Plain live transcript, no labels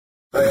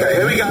Okay,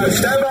 here we go.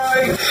 Stand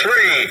by.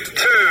 3,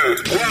 2,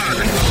 1.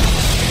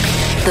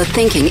 The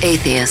Thinking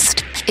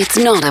Atheist. It's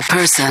not a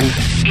person.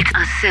 It's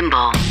a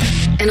symbol.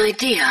 An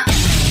idea.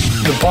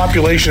 The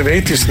population of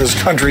atheists in this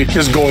country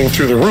is going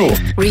through the roof.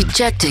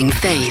 Rejecting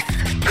faith.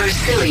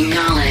 Pursuing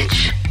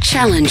knowledge.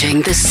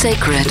 Challenging the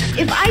sacred.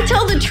 If I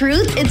tell the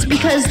truth, it's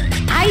because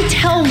I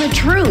tell the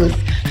truth.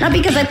 Not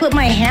because I put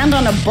my hand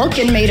on a book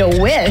and made a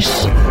wish.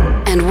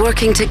 And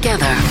working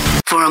together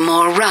for a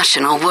more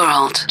rational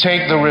world.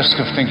 Take the risk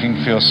of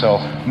thinking for yourself.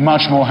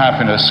 Much more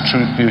happiness,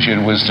 truth, beauty,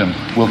 and wisdom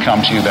will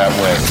come to you that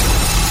way.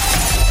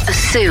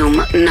 Assume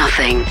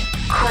nothing.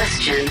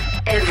 Question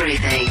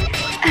everything.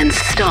 And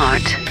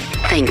start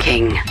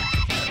thinking.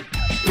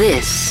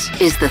 This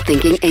is the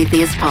Thinking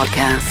Atheist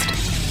Podcast.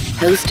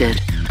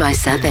 Hosted by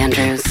Seth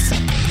Andrews.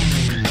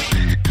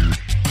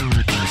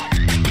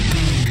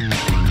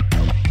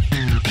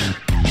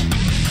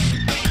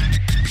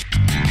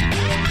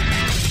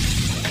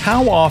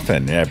 How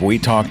often have we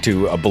talked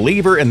to a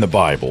believer in the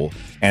Bible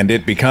and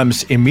it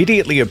becomes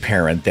immediately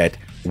apparent that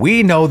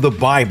we know the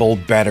Bible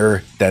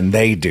better than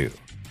they do?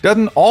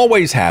 Doesn't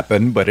always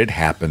happen, but it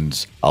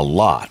happens a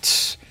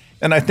lot.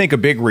 And I think a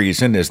big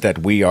reason is that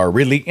we are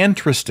really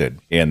interested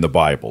in the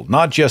Bible,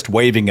 not just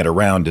waving it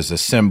around as a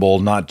symbol,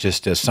 not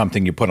just as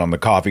something you put on the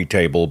coffee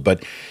table,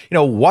 but,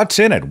 what's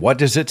in it? What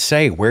does it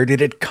say? Where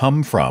did it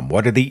come from?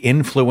 What are the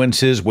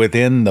influences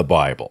within the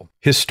Bible?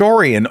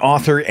 Historian,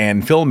 author,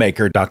 and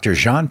filmmaker Dr.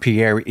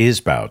 Jean-Pierre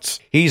Isbouts.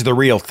 He's the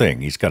real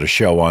thing. He's got a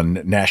show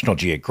on National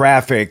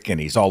Geographic,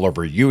 and he's all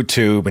over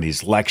YouTube, and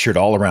he's lectured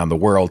all around the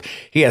world.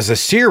 He has a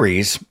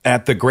series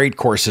at the Great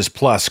Courses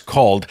Plus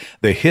called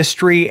The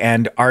History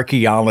and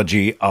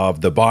Archaeology of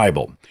the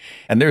Bible.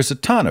 And there's a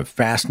ton of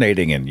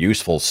fascinating and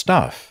useful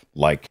stuff,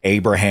 like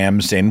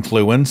Abraham's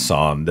influence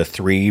on the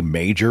three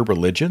major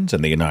religions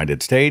in the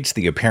United States,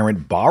 the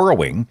apparent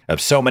borrowing of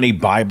so many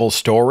Bible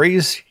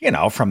stories,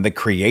 from the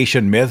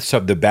creation myths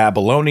of the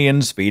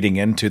Babylonians feeding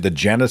into the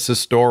Genesis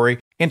story.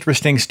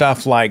 Interesting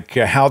stuff like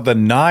how the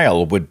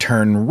Nile would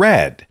turn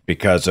red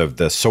because of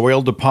the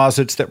soil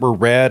deposits that were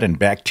red and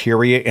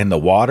bacteria in the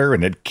water,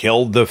 and it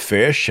killed the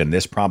fish, and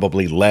this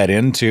probably led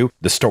into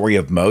the story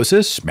of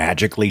Moses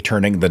magically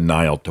turning the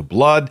Nile to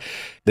blood,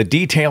 the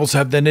details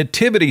of the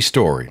Nativity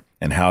story,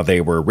 and how they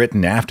were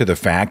written after the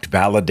fact,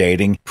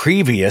 validating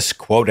previous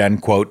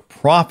quote-unquote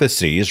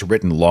prophecies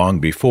written long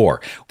before.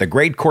 The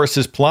Great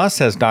Courses Plus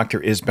has Dr.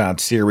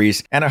 Isbouts'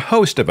 series and a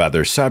host of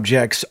other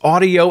subjects,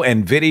 audio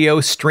and video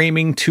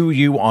streaming to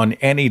you on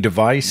any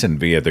device and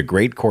via the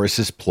Great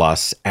Courses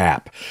Plus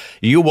app.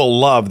 You will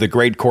love the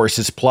Great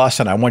Courses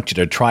Plus, and I want you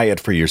to try it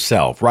for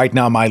yourself. Right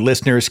now, my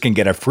listeners can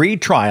get a free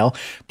trial,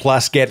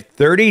 plus get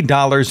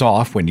 $30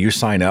 off when you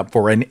sign up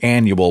for an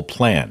annual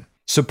plan.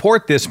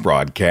 Support this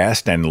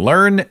broadcast and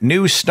learn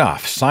new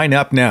stuff. Sign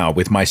up now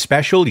with my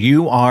special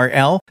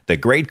URL,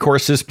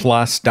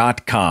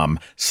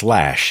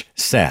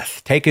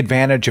 thegreatcoursesplus.com/Seth. Take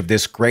advantage of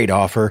this great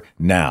offer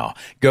now.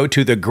 Go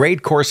to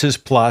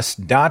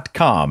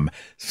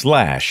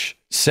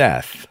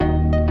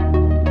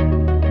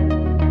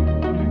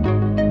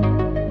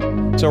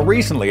thegreatcoursesplus.com/Seth. So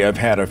recently I've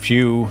had a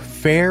few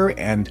fair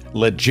and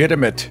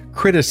legitimate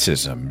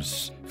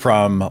criticisms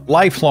from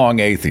lifelong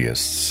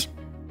atheists.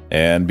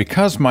 And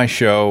because my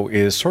show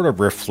is sort of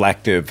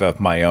reflective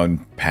of my own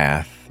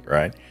path,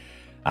 right?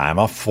 I'm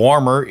a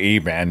former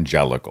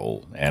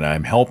evangelical, and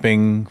I'm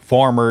helping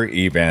former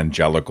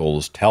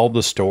evangelicals tell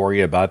the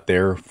story about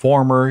their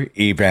former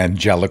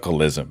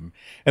evangelicalism.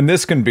 And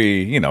this can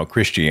be,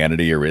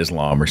 Christianity or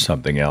Islam or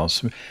something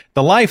else.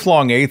 The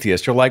lifelong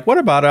atheists are like, what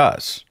about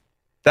us?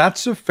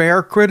 That's a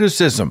fair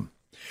criticism.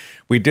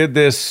 We did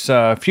this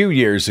a few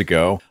years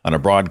ago on a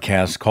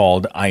broadcast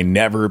called I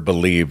Never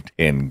Believed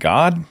in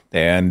God,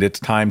 and it's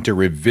time to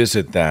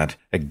revisit that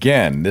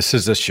again. This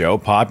is a show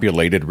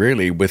populated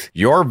really with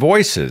your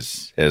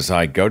voices as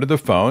I go to the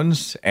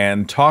phones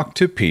and talk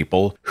to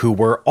people who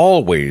were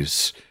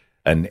always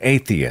an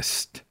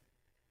atheist.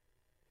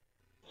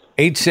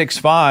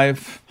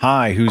 865,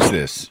 hi, who's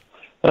this?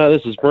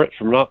 This is Brent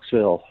from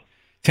Knoxville.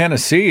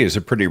 Tennessee is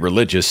a pretty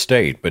religious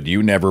state, but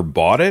you never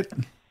bought it?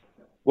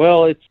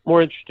 Well, it's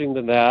more interesting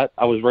than that.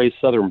 I was raised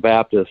Southern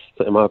Baptist,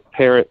 and my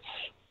parents,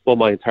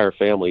 my entire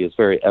family is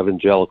very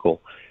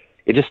evangelical.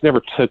 It just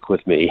never took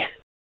with me.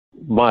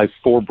 My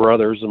 4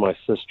 brothers and my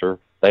sister,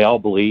 they all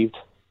believed.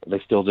 They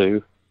still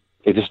do.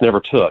 It just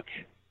never took.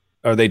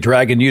 Are they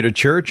dragging you to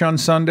church on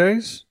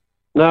Sundays?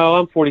 No,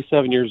 I'm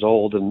 47 years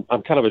old, and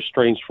I'm kind of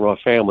estranged from my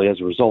family as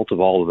a result of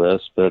all of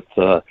this. But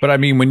I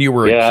mean, when you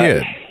were a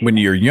kid, when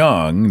you're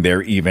young,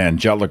 they're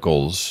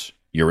evangelicals.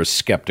 You're a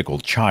skeptical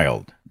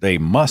child. They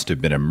must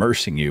have been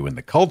immersing you in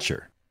the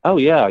culture. Oh,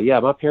 yeah.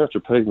 My parents were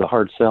putting the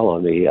hard sell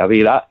on me. I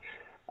mean, I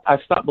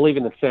stopped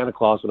believing in Santa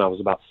Claus when I was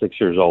about 6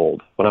 years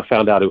old, when I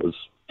found out it was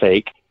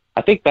fake.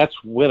 I think that's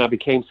when I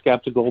became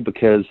skeptical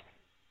because,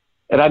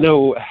 and I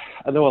know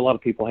a lot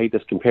of people hate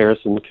this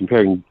comparison,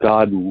 comparing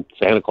God and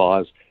Santa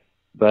Claus,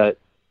 but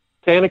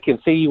Santa can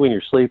see you when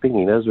you're sleeping.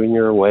 He knows when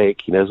you're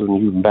awake. He knows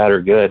when you're bad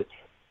or good.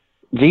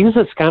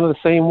 Jesus is kind of the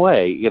same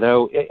way.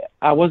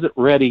 I wasn't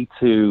ready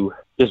to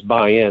just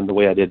buy in the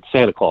way I did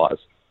Santa Claus.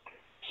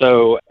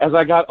 So as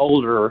I got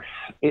older,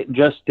 it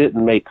just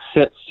didn't make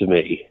sense to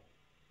me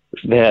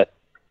that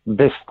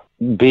this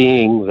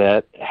being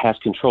that has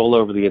control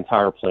over the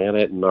entire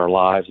planet and our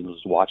lives and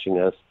was watching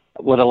us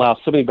would allow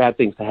so many bad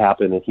things to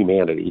happen in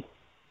humanity.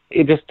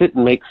 It just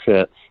didn't make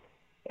sense.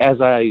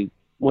 As I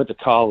went to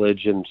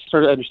college and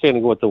started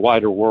understanding what the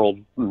wider world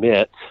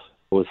meant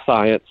with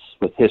science,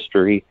 with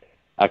history,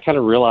 I kind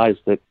of realized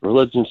that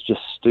religion's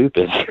just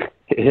stupid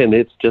and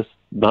it just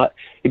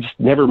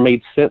never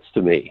made sense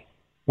to me.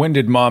 When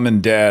did Mom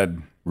and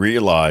Dad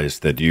realize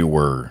that you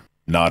were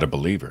not a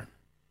believer?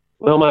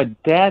 Well, my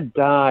dad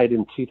died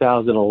in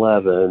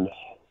 2011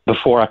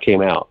 before I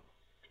came out.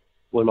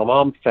 When my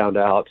mom found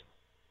out,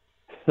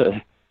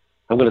 I'm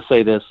going to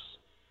say this,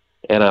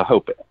 and I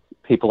hope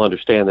people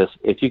understand this.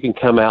 If you can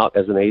come out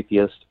as an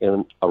atheist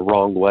in a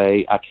wrong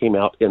way, I came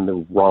out in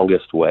the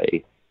wrongest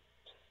way.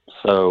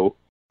 So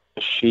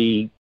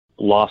she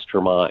lost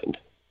her mind,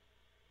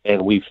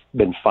 and we've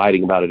been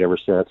fighting about it ever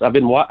since. I've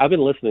been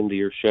listening to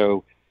your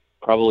show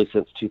probably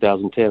since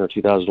 2010 or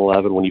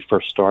 2011 when you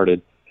first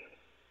started,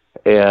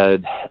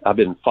 and I've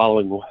been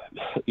following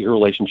your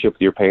relationship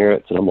with your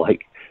parents, and I'm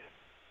like,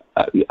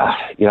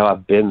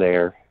 I've been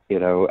there.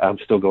 I'm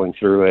still going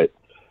through it.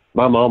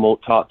 My mom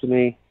won't talk to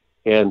me,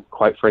 and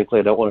quite frankly,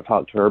 I don't want to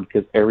talk to her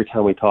because every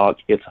time we talk,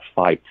 it's a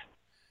fight.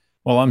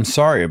 Well, I'm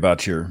sorry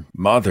about your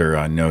mother.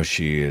 I know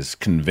she is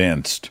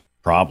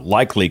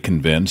likely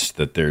convinced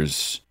that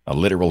there's a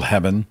literal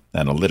heaven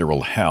and a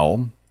literal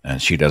hell,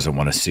 and she doesn't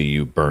want to see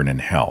you burn in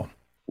hell.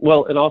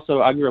 Well, and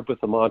also, I grew up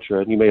with the mantra,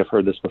 and you may have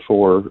heard this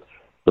before,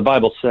 the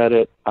Bible said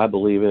it, I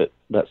believe it,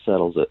 that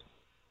settles it.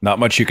 Not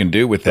much you can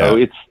do with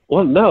that.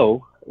 So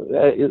no,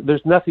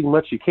 there's nothing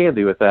much you can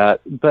do with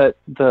that, but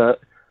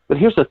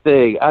here's the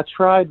thing. I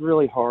tried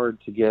really hard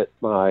to get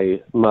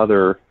my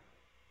mother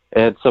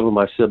and some of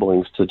my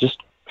siblings to just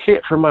see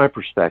it from my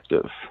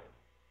perspective.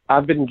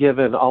 I've been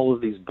given all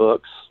of these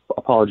books,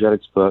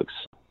 apologetics books.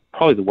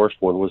 Probably the worst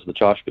one was the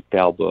Josh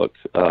McDowell book.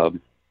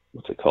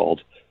 What's it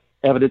called?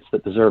 Evidence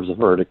That Deserves a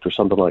Verdict or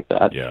something like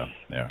that. Yeah.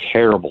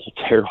 Terrible,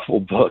 terrible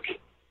book.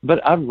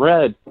 But I've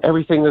read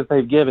everything that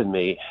they've given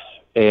me,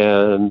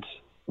 and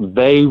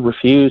they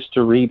refuse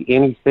to read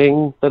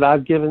anything that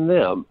I've given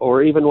them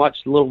or even watch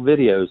little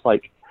videos.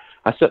 Like,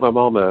 I sent my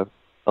mom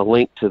a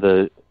link to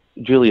the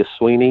Julius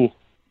Sweeney,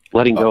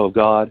 Letting Go of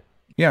God.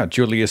 Yeah,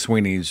 Julius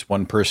Sweeney's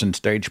one-person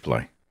stage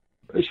play.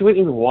 She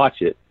wouldn't even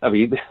watch it. I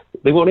mean,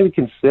 they won't even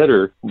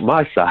consider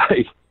my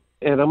side.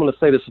 And I'm going to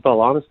say this with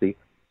all honesty.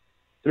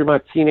 Through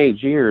my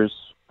teenage years,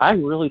 I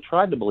really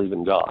tried to believe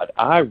in God.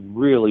 I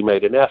really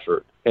made an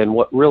effort. And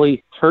what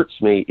really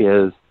hurts me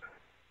is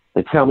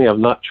they tell me I've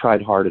not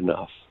tried hard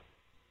enough.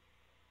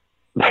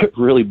 That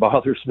really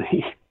bothers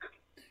me.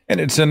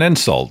 And it's an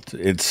insult.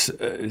 It's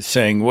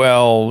saying,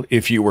 well,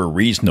 if you were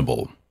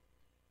reasonable,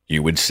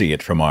 you would see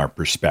it from our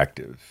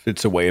perspective.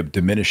 It's a way of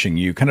diminishing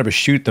you, kind of a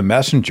shoot the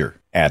messenger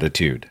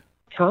attitude.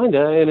 Kind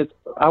of. And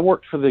I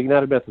worked for the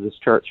United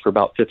Methodist Church for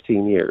about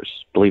 15 years,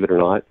 believe it or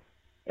not.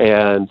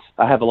 And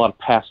I have a lot of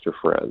pastor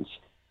friends.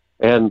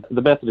 And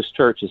the Methodist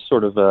Church is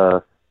sort of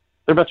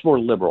they're much more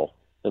liberal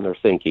in their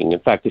thinking. In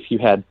fact, if you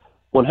had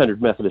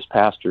 100 Methodist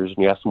pastors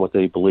and you asked them what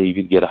they believe,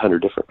 you'd get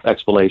 100 different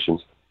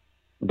explanations.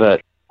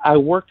 But I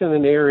worked in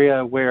an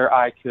area where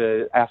I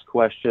could ask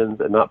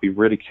questions and not be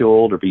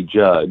ridiculed or be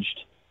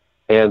judged.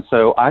 And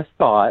so I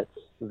thought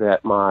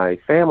that my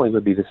family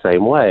would be the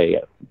same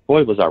way.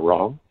 Boy, was I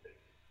wrong.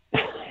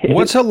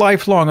 What's a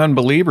lifelong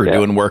unbeliever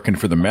doing working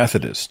for the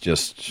Methodists?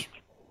 Just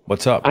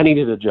what's up? I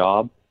needed a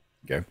job.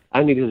 Okay.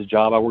 I needed a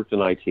job. I worked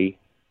in IT,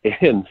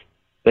 and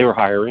they were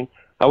hiring.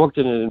 I worked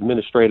in an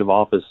administrative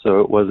office,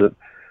 so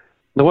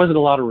there wasn't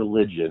a lot of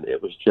religion.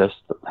 It was just,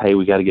 hey,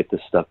 we got to get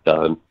this stuff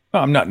done.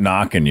 Well, I'm not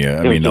knocking you.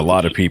 I mean, a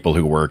lot of people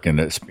who work in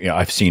this,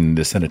 I've seen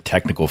this in a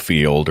technical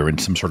field or in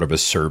some sort of a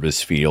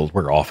service field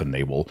where often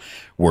they will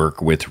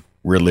work with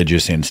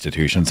religious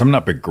institutions. I'm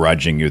not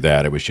begrudging you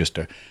that. It was just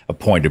a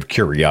point of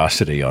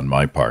curiosity on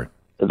my part.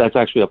 That's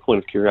actually a point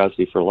of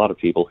curiosity for a lot of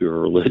people who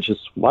are religious.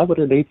 Why would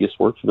an atheist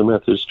work for the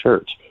Methodist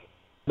Church?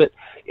 But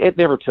it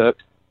never took.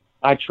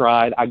 I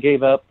tried. I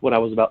gave up when I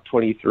was about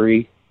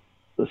 23.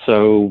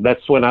 So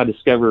that's when I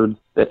discovered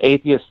that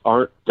atheists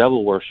aren't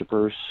devil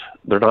worshipers.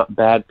 They're not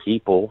bad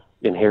people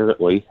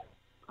inherently.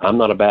 I'm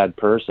not a bad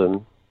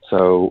person.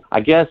 So I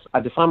guess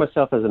I define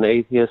myself as an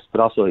atheist, but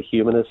also a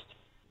humanist.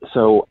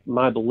 So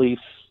my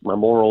beliefs, my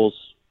morals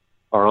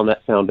are on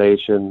that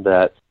foundation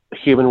that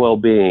human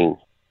well-being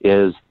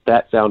is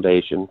that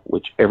foundation,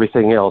 which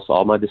everything else,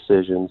 all my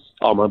decisions,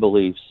 all my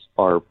beliefs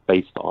are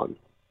based on.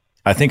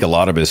 I think a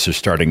lot of us are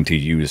starting to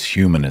use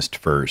humanist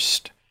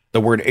first. The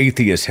word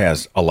atheist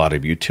has a lot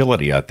of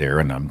utility out there,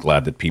 and I'm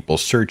glad that people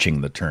searching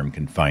the term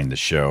can find the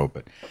show,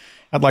 but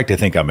I'd like to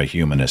think I'm a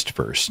humanist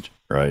first,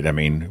 right? I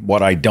mean,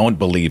 what I don't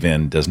believe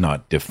in does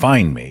not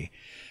define me.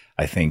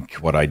 I think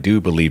what I do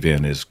believe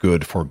in is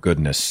good for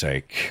goodness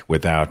sake,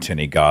 without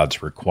any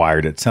gods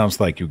required. It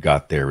sounds like you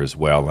got there as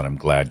well, and I'm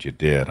glad you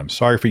did. I'm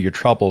sorry for your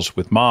troubles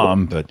with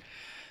Mom, but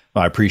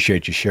I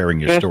appreciate you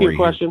sharing your story.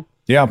 Can I ask you a question?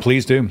 Yeah,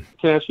 please do.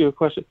 Can I ask you a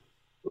question?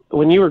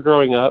 When you were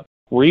growing up,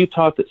 were you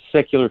taught that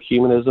secular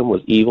humanism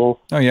was evil?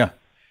 Oh, yeah.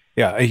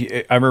 Yeah,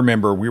 I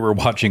remember we were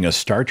watching a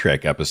Star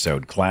Trek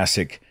episode,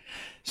 classic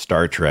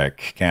Star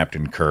Trek.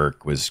 Captain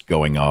Kirk was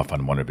going off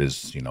on one of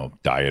his,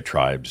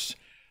 diatribes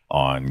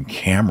on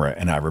camera.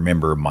 And I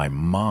remember my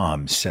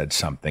mom said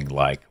something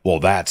like, well,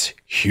 that's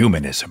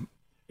humanism.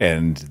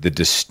 And the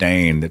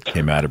disdain that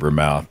came out of her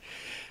mouth.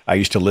 I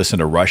used to listen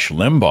to Rush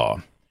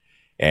Limbaugh,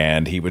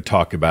 and he would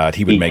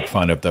make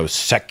fun of those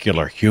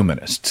secular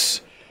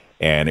humanists.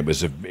 And it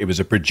was a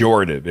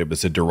pejorative. It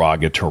was a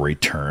derogatory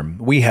term.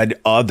 We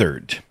had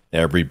othered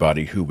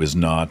everybody who was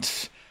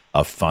not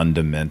a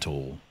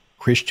fundamental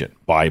Christian,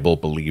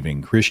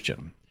 Bible-believing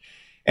Christian.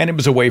 And it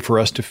was a way for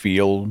us to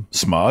feel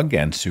smug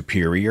and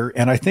superior.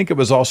 And I think it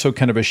was also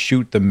kind of a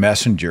shoot the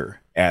messenger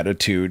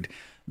attitude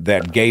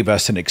that gave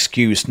us an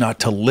excuse not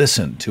to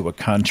listen to a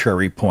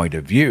contrary point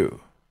of view.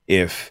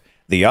 If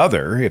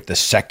the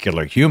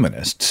secular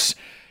humanists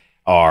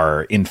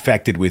are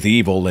infected with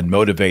evil and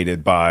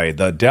motivated by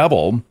the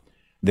devil,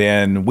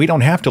 then we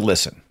don't have to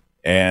listen.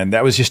 And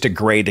that was just a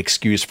great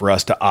excuse for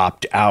us to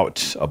opt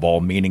out of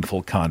all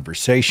meaningful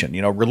conversation.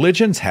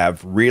 Religions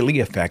have really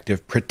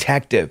effective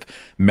protective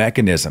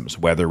mechanisms,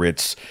 whether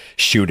it's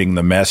shooting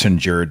the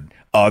messenger,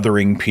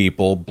 othering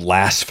people,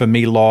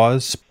 blasphemy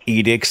laws,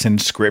 edicts in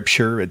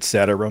scripture,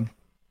 etc.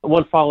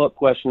 One follow-up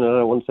question, and I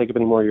don't want to take up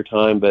any more of your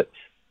time, but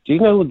do you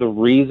know the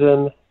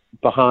reason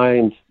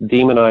behind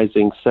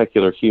demonizing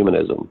secular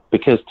humanism?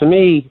 Because to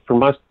me, from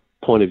my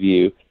point of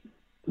view,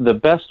 the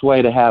best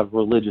way to have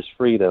religious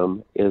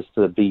freedom is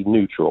to be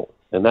neutral.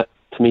 And that,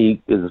 to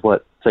me, is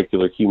what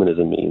secular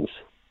humanism means.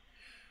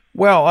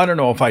 Well, I don't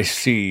know if I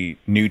see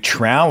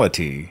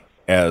neutrality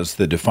as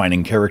the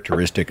defining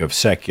characteristic of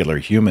secular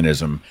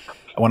humanism.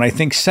 When I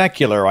think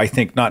secular, I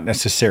think not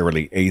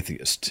necessarily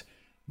atheist,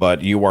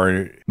 but you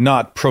are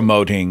not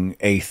promoting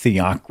a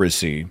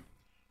theocracy.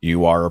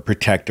 You are a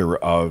protector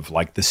of,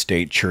 like, the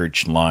state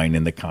church line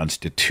in the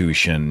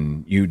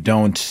Constitution. You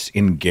don't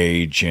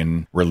engage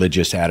in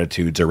religious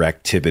attitudes or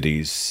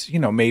activities.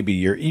 Maybe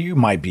you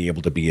might be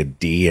able to be a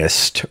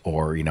deist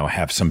or,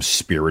 have some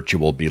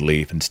spiritual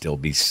belief and still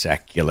be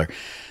secular.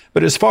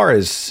 But as far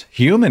as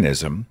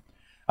humanism,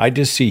 I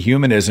just see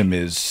humanism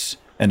as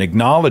an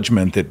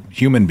acknowledgement that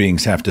human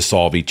beings have to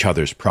solve each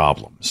other's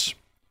problems.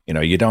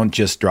 You don't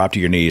just drop to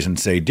your knees and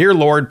say, "Dear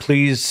Lord,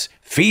 please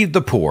feed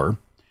the poor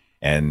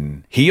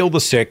and heal the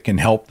sick and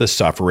help the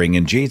suffering.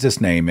 In Jesus'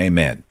 name,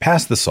 amen."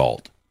 Pass the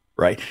salt,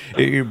 right?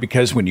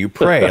 Because when you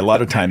pray, a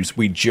lot of times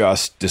we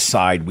just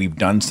decide we've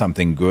done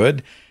something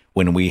good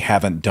when we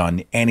haven't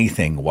done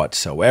anything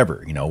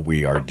whatsoever.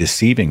 We are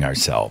deceiving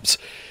ourselves.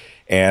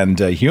 And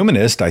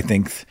humanists, I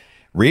think,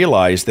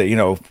 realize that,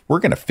 if we're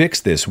going to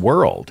fix this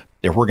world,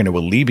 if we're going to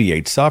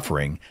alleviate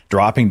suffering,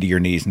 dropping to your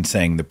knees and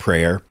saying the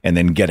prayer and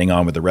then getting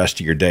on with the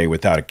rest of your day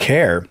without a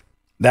care,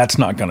 that's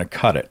not going to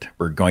cut it.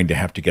 We're going to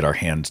have to get our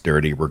hands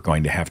dirty. We're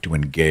going to have to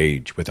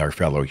engage with our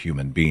fellow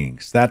human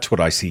beings. That's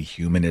what I see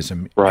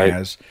humanism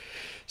as.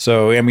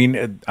 So,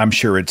 I'm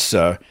sure it's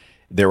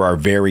there are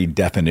varied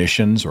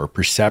definitions or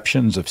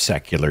perceptions of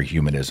secular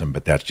humanism,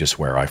 but that's just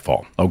where I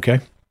fall.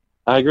 Okay?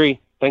 I agree.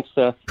 Thanks,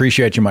 Seth.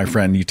 Appreciate you, my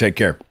friend. You take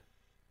care.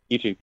 You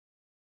too.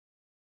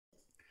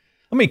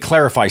 Let me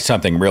clarify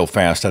something real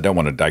fast. I don't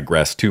want to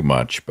digress too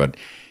much, but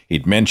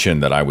he'd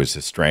mentioned that I was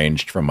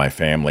estranged from my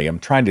family. I'm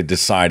trying to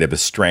decide if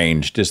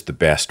estranged is the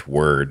best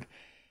word.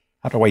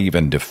 How do I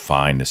even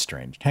define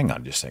estranged? Hang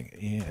on just a second.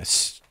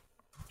 Yes.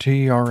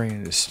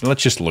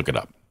 Let's just look it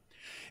up.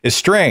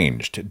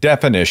 Estranged,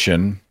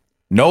 definition,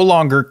 no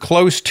longer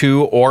close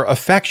to or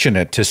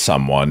affectionate to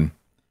someone,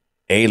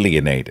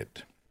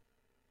 alienated.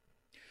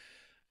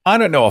 I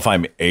don't know if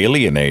I'm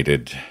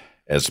alienated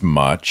as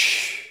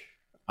much.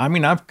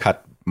 I've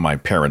cut my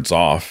parents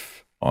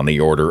off on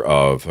the order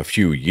of a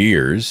few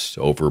years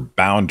over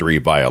boundary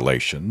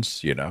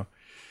violations,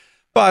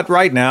 But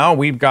right now,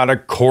 we've got a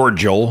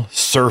cordial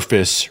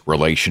surface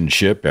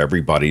relationship.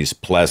 Everybody's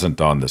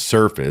pleasant on the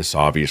surface.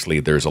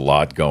 Obviously, there's a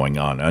lot going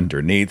on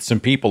underneath.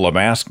 Some people have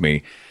asked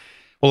me,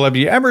 well, have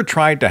you ever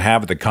tried to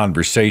have the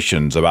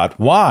conversations about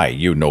why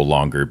you no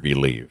longer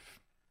believe?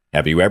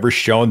 Have you ever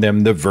shown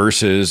them the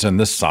verses and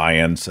the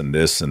science and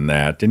this and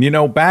that?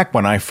 And back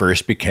when I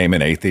first became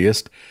an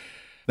atheist,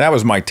 that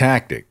was my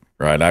tactic,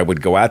 right? I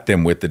would go at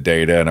them with the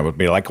data and I would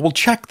be like, well,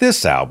 check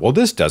this out. Well,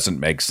 this doesn't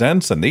make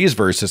sense. And these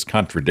verses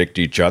contradict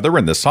each other.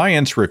 And the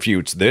science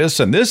refutes this.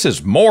 And this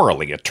is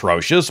morally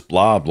atrocious,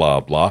 blah, blah,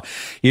 blah.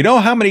 You know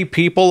how many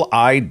people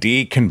I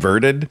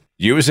deconverted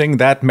using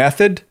that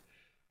method?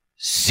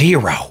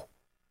 0.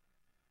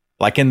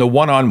 Like in the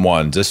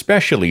one-on-ones,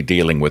 especially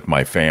dealing with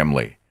my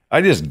family. I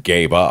just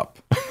gave up,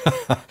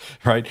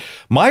 right?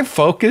 My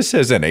focus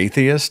as an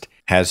atheist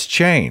has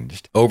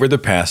changed over the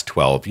past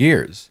 12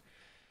 years.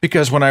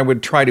 Because when I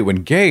would try to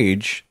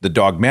engage the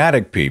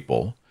dogmatic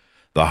people,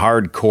 the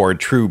hardcore,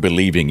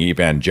 true-believing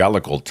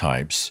evangelical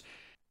types.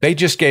 They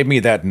just gave me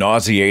that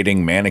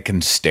nauseating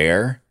mannequin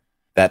stare,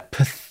 that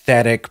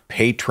pathetic,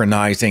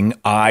 patronizing,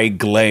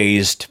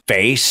 eye-glazed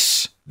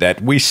face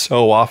that we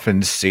so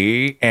often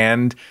see,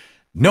 and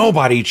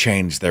nobody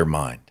changed their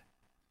mind.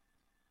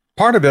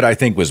 Part of it, I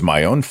think, was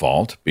my own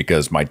fault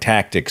because my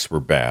tactics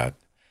were bad.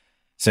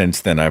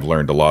 Since then, I've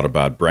learned a lot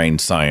about brain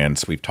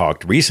science. We've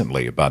talked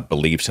recently about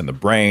beliefs in the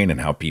brain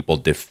and how people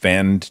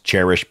defend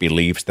cherished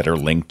beliefs that are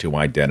linked to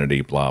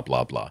identity, blah,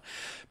 blah, blah.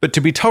 But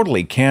to be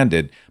totally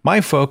candid, my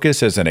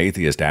focus as an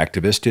atheist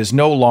activist is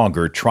no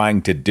longer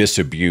trying to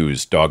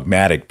disabuse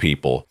dogmatic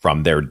people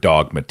from their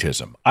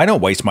dogmatism. I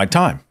don't waste my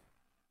time.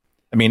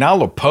 I mean,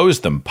 I'll oppose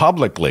them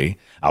publicly.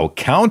 I'll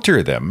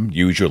counter them,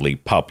 usually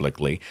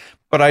publicly.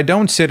 But I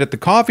don't sit at the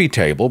coffee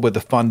table with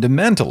a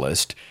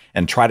fundamentalist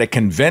and try to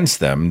convince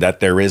them that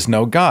there is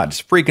no God.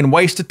 It's a freaking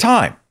waste of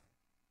time.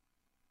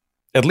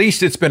 At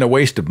least it's been a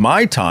waste of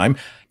my time.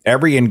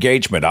 Every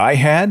engagement I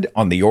had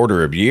on the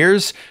order of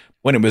years,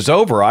 when it was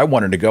over, I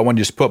wanted to go and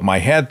just put my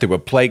head through a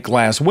plate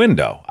glass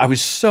window. I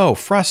was so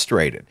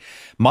frustrated.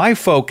 My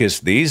focus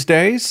these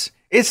days,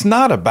 it's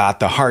not about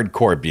the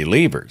hardcore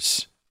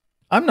believers.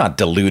 I'm not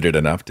deluded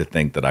enough to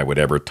think that I would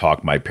ever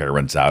talk my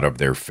parents out of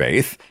their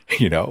faith,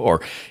 or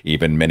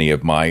even many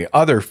of my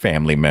other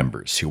family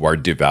members who are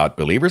devout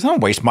believers. I don't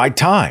waste my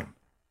time.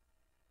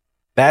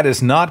 That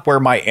is not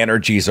where my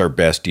energies are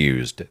best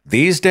used.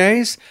 These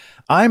days,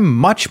 I'm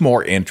much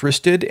more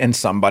interested in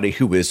somebody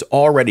who is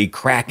already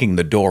cracking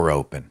the door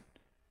open.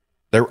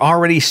 They're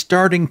already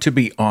starting to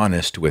be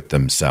honest with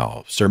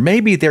themselves, or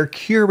maybe they're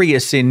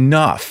curious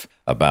enough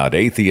about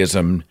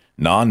atheism,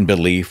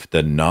 non-belief,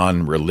 the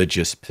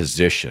non-religious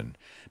position.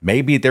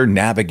 Maybe they're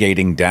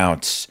navigating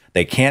doubts.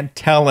 They can't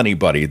tell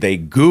anybody. They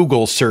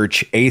Google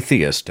search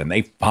atheist and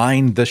they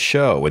find the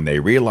show and they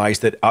realize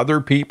that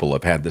other people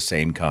have had the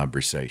same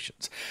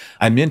conversations.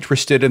 I'm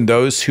interested in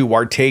those who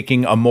are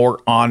taking a more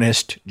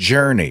honest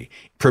journey,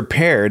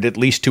 prepared, at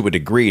least to a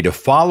degree, to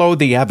follow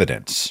the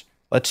evidence.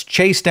 Let's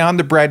chase down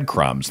the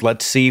breadcrumbs.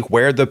 Let's see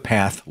where the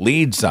path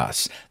leads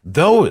us.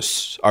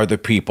 Those are the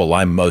people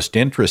I'm most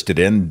interested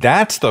in.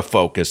 That's the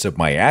focus of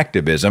my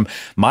activism.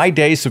 My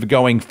days of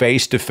going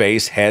face to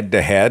face, head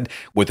to head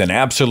with an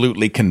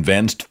absolutely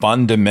convinced,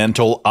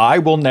 fundamental, I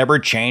will never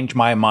change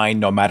my mind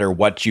no matter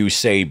what you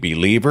say,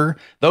 believer,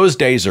 those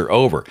days are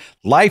over.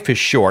 Life is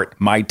short.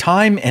 My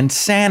time and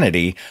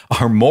sanity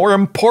are more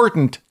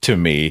important to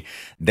me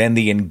than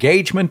the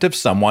engagement of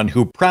someone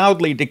who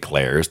proudly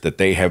declares that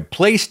they have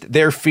placed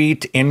their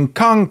feet in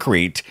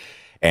concrete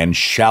and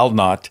shall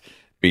not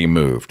be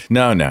moved.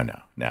 No.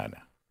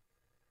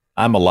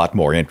 I'm a lot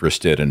more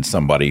interested in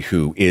somebody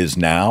who is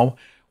now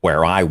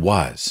where I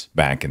was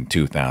back in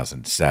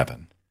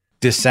 2007,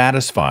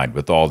 dissatisfied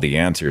with all the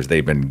answers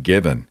they've been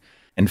given,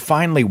 and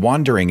finally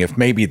wondering if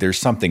maybe there's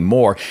something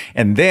more.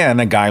 And then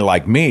a guy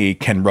like me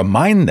can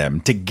remind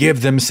them to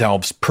give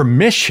themselves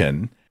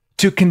permission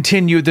to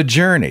continue the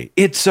journey.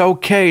 It's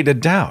okay to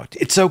doubt.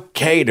 It's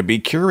okay to be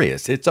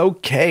curious. It's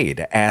okay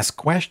to ask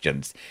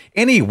questions.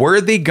 Any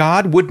worthy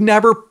God would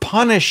never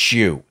punish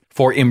you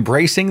for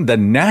embracing the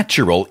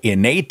natural,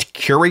 innate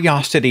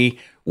curiosity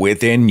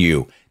within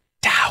you.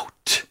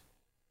 Doubt.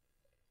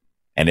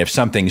 And if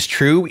something's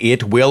true,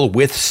 it will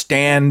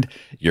withstand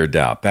your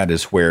doubt. That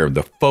is where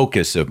the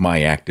focus of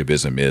my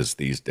activism is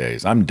these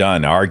days. I'm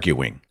done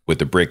arguing with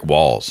the brick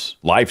walls.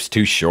 Life's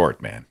too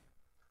short, man.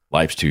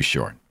 Life's too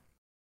short.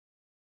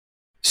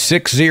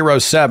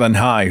 607,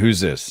 hi,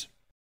 who's this?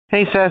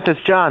 Hey, Seth, it's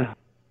John.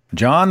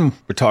 John,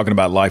 we're talking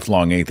about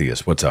lifelong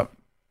atheists. What's up?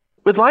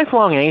 With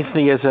lifelong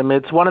atheism,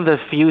 it's one of the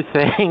few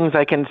things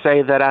I can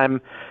say that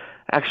I'm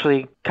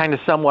actually kind of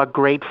somewhat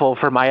grateful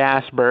for my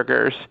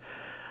Asperger's,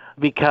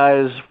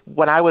 because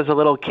when I was a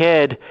little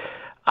kid,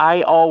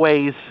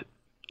 because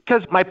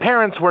my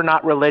parents were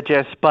not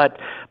religious, but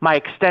my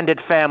extended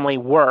family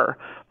were.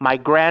 My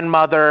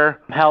grandmother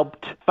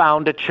helped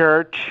found a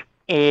church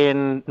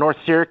in North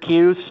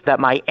Syracuse that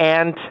my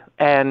aunt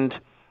and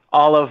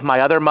all of my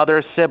other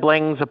mother's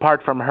siblings,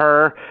 apart from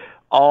her,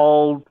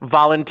 all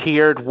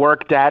volunteered,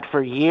 worked at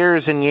for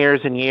years and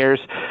years and years.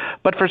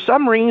 But for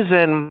some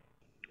reason,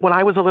 when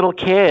I was a little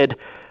kid,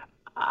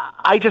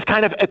 I just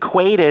kind of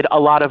equated a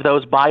lot of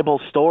those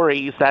Bible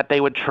stories that they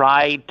would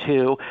try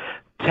to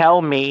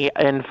tell me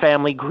in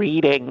family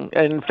greeting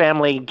and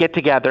family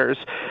get-togethers,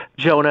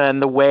 Jonah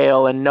and the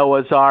whale and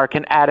Noah's Ark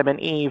and Adam and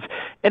Eve.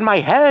 In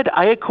my head,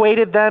 I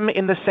equated them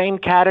in the same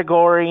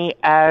category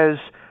as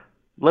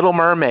Little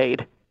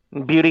Mermaid,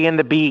 Beauty and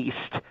the Beast,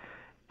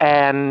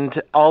 and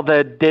all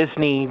the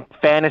Disney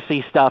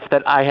fantasy stuff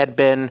that I had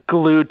been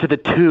glued to the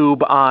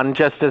tube on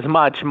just as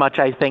much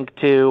I think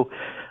to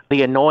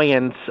the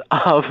annoyance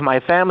of my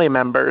family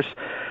members.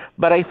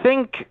 But I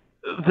think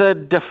the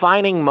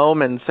defining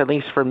moments, at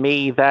least for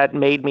me, that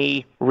made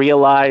me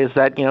realize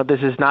that,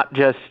 this is not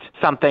just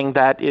something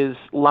that is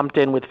lumped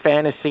in with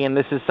fantasy, and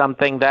this is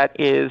something that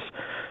is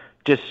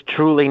just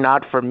truly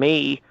not for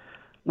me.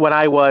 When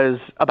I was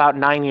about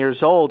 9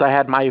 years old, I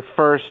had my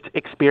first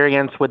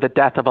experience with the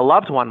death of a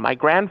loved one, my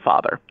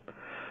grandfather.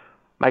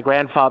 my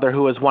grandfather,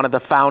 who was one of the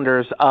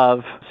founders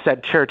of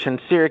said church in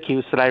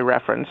Syracuse that I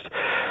referenced.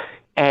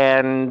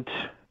 And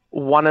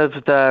one of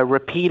the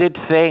repeated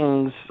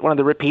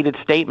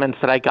statements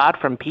that I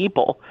got from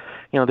people,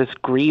 this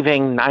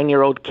grieving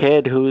 9-year-old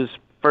kid whose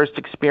first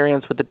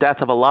experience with the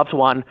death of a loved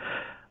one,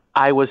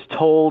 I was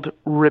told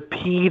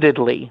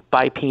repeatedly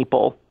by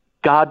people,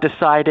 God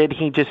decided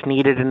he just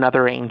needed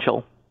another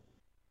angel.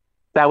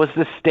 That was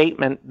the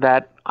statement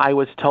that I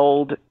was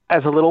told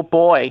as a little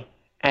boy,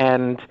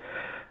 and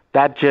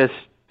that just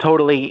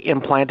totally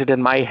implanted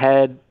in my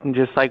head, and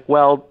just like,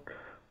 well,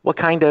 what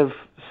kind of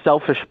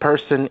selfish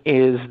person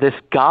is this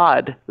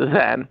God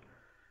then,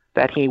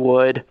 that he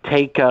would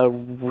take a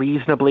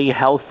reasonably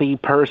healthy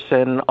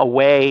person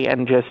away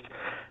and just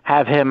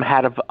have him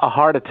have a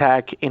heart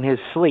attack in his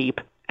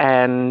sleep,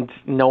 and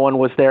no one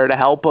was there to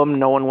help him,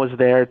 no one was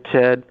there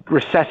to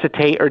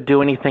resuscitate or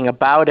do anything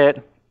about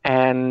it.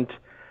 And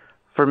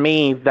for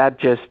me, that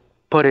just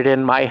put it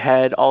in my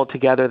head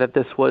altogether that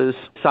this was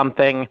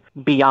something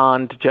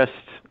beyond just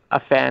a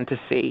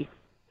fantasy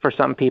for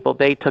some people.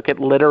 They took it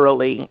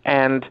literally,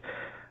 and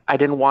I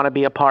didn't want to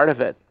be a part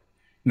of it.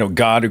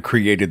 God who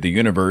created the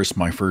universe,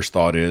 my first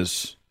thought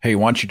is, hey,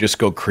 why don't you just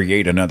go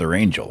create another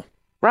angel?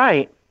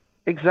 Right,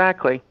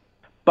 exactly.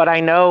 But I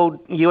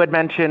know you had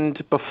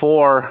mentioned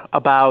before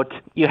about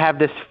you have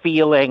this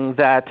feeling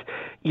that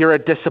you're a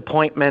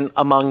disappointment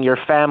among your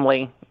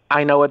family.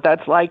 I know what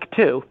that's like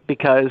too,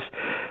 because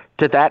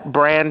to that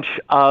branch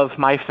of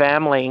my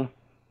family,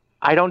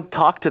 I don't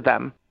talk to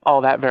them all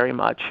that very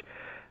much.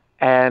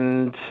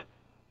 And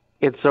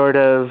it's sort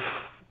of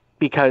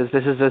because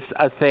this is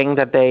a thing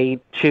that they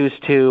choose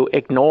to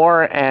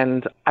ignore,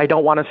 and I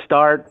don't want to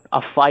start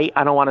a fight.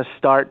 I don't want to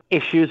start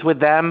issues with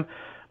them,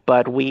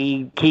 but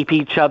we keep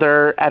each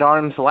other at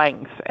arm's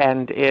length.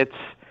 And it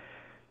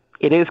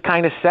is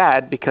kind of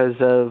sad because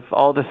of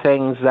all the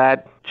things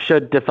that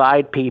should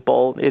divide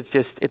people.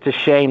 It's a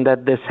shame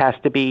that this has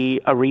to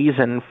be a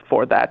reason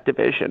for that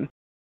division.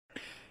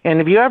 And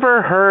have you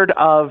ever heard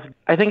of,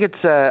 I think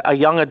it's a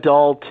young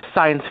adult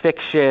science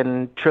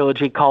fiction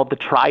trilogy called The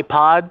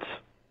Tripods?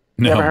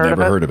 No,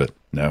 never heard of it.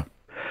 No.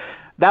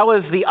 That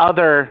was the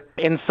other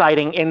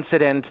inciting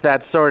incident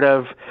that sort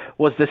of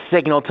was the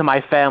signal to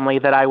my family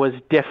that I was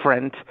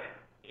different.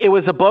 It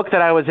was a book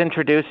that I was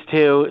introduced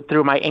to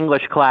through my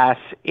English class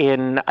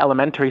in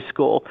elementary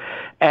school,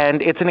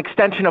 and it's an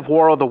extension of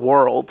War of the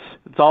Worlds.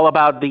 It's all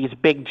about these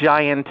big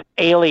giant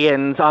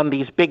aliens on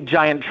these big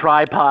giant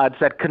tripods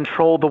that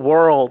control the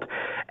world,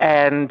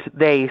 and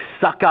they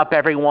suck up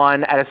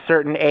everyone at a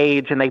certain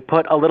age, and they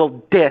put a little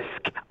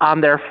disc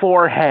on their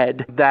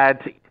forehead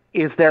that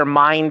is their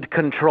mind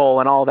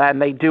control and all that,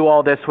 and they do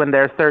all this when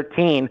they're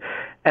 13.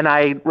 And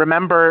I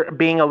remember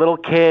being a little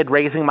kid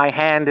raising my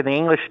hand in the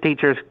English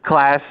teacher's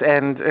class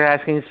and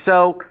asking,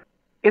 so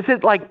is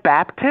it like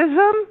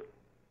baptism?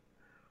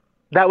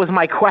 That was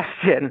my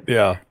question.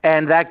 Yeah.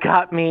 And that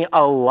got me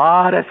a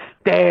lot of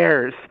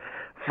stares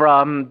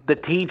from the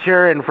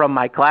teacher and from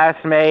my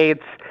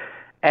classmates.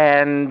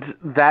 And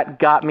that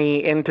got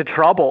me into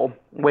trouble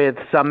with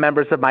some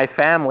members of my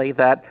family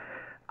that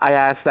I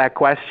asked that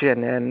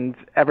question. And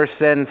ever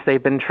since,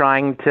 they've been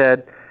trying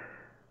to,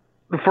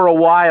 for a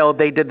while,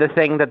 they did the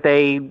thing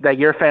that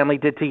your family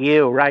did to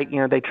you, right?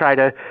 They try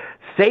to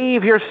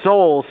save your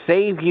soul,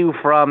 save you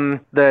from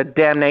the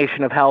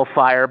damnation of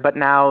hellfire. But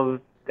now,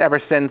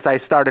 ever since I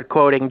started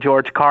quoting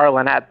George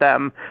Carlin at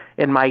them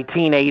in my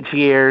teenage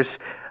years,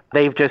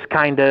 they've just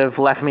kind of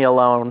left me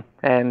alone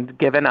and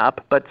given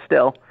up, but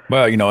still.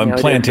 Well,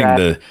 implanting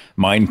the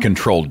mind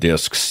control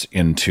discs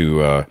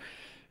into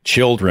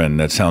children,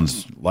 that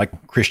sounds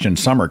like Christian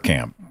summer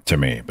camp to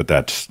me, but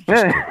that's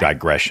just a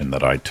digression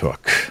that I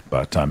took.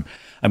 But I'm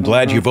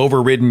glad you've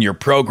overridden your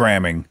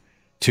programming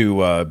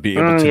to be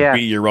able to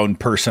be your own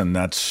person.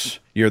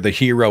 You're the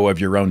hero of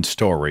your own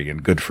story,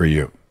 and good for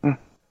you.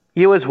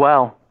 You as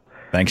well.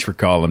 Thanks for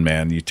calling,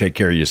 man. You take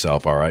care of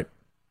yourself, all right?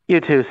 You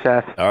too,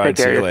 Seth. All right,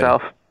 take care of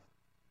yourself. Later.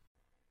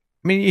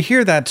 I mean, you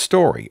hear that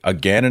story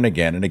again and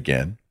again and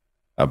again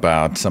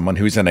about someone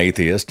who's an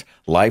atheist,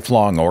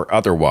 lifelong or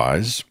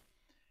otherwise,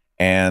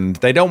 and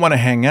they don't want to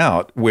hang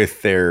out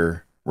with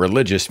their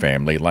religious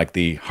family, like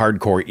the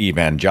hardcore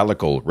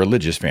evangelical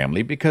religious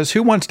family, because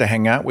who wants to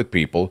hang out with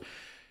people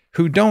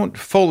who don't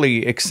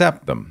fully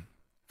accept them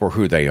for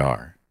who they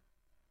are?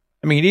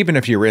 I mean, even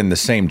if you're in the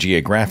same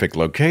geographic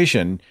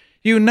location,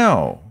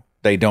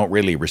 they don't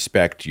really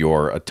respect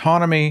your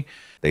autonomy.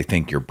 They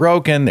think you're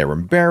broken. They're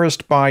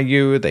embarrassed by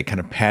you. They kind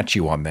of pat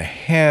you on the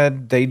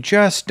head. They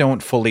just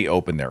don't fully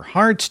open their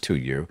hearts to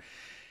you.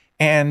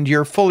 And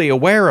you're fully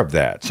aware of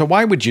that. So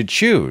why would you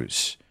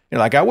choose?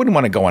 I wouldn't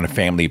want to go on a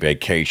family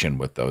vacation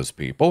with those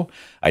people.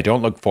 I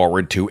don't look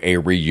forward to a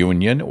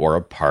reunion or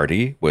a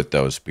party with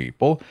those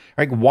people.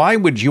 Why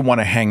would you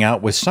want to hang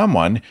out with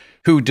someone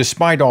who,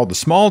 despite all the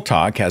small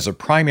talk, has a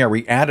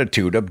primary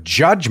attitude of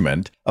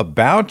judgment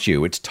about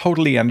you? It's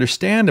totally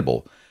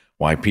understandable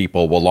why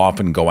people will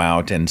often go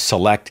out and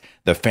select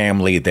the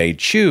family they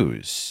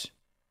choose.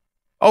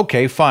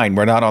 Okay, fine,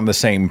 we're not on the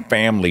same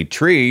family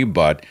tree,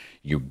 but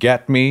You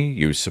get me,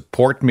 you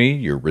support me,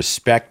 you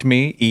respect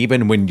me.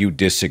 Even when you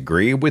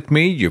disagree with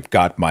me, you've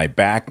got my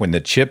back when the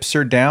chips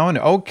are down.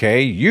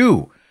 Okay,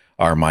 you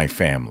are my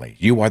family.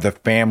 You are the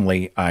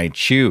family I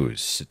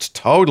choose. It's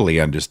totally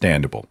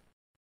understandable.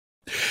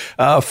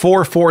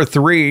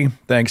 443,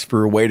 thanks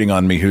for waiting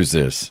on me. Who's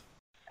this?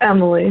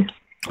 Emily.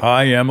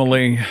 Hi,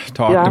 Emily.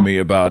 Talk to me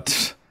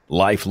about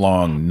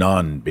lifelong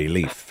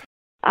non-belief.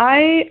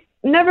 I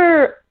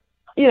never,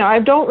 I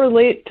don't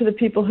relate to the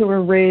people who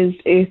were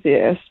raised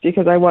atheists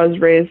because I was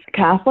raised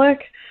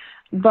Catholic,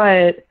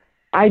 but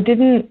I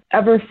didn't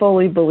ever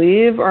fully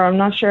believe, or I'm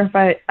not sure if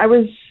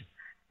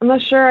I'm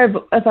not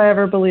sure if I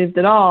ever believed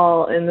at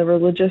all in the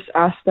religious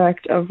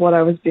aspect of what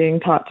I was being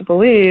taught to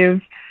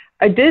believe.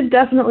 I did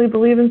definitely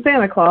believe in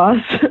Santa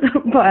Claus,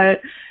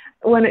 but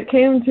when it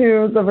came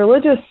to the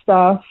religious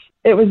stuff,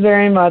 it was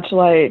very much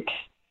like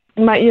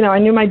I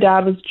knew my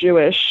dad was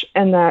Jewish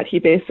and that he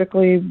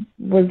basically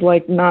was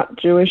like not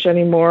Jewish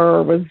anymore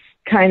or was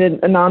kind of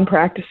a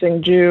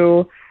non-practicing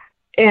Jew,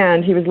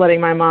 and he was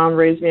letting my mom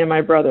raise me and my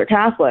brother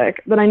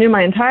Catholic. But I knew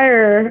my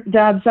entire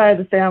dad's side of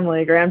the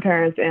family,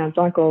 grandparents, aunts,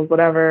 uncles,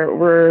 whatever,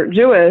 were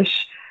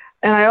Jewish,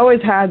 and I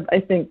always had, I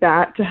think,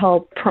 that to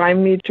help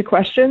prime me to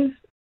question.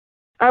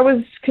 I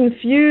was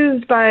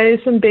confused by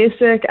some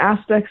basic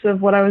aspects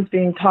of what I was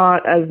being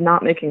taught as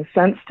not making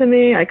sense to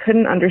me. I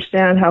couldn't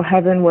understand how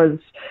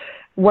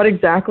what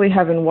exactly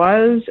heaven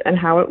was and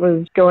how it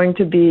was going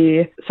to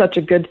be such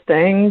a good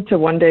thing to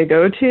one day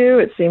go to.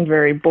 It seemed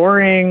very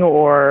boring,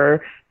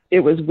 or it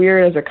was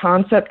weird as a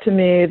concept to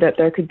me that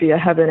there could be a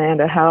heaven and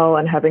a hell,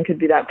 and heaven could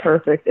be that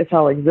perfect if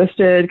hell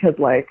existed. Because,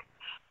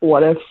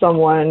 what if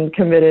someone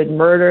committed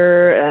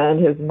murder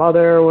and his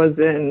mother was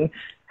in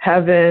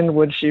heaven?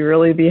 Would she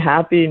really be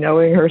happy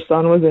knowing her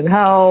son was in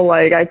hell?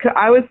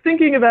 I was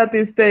thinking about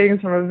these things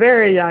from a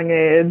very young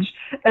age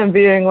and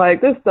being like,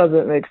 this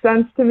doesn't make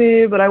sense to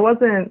me, but I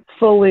wasn't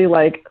fully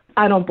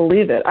I don't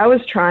believe it. I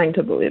was trying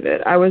to believe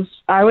it.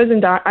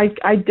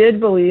 I did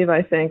believe,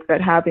 I think,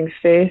 that having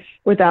faith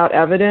without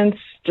evidence,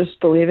 just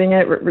believing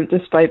it,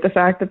 despite the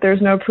fact that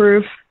there's no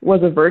proof,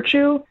 was a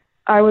virtue.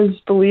 I was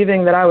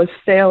believing that I was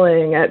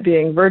failing at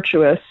being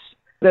virtuous,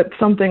 that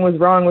something was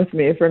wrong with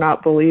me for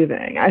not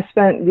believing. I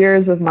spent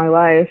years of my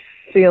life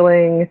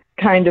feeling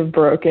kind of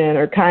broken,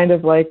 or kind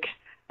of like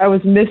I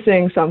was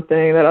missing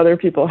something that other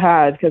people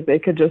had because they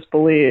could just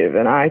believe,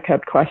 and I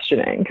kept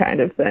questioning, kind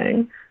of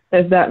thing,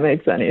 if that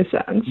makes any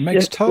sense.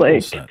 Makes total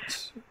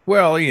sense.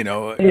 Well,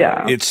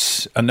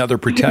 it's another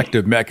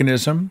protective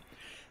mechanism.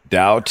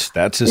 Doubt,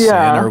 that's a sin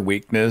or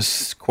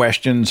weakness.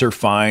 Questions are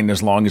fine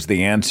as long as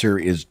the answer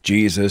is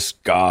Jesus,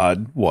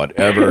 God,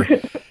 whatever.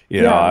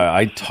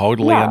 I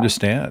totally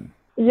understand.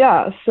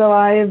 Yeah, so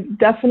I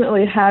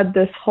definitely had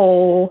this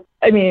whole,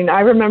 I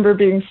remember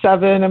being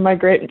 7 and my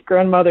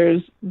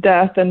great-grandmother's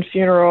death and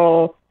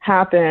funeral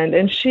happened,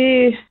 and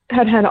she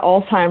had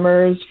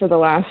Alzheimer's for the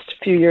last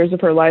few years of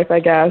her life, I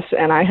guess,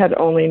 and I had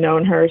only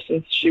known her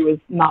since she was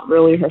not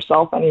really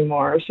herself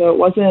anymore.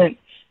 So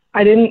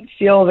I didn't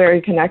feel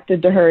very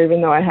connected to her,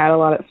 even though I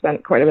had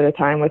spent quite a bit of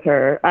time with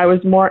her. I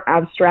was more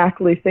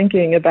abstractly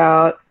thinking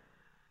about,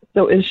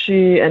 so is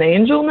she an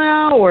angel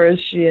now, or is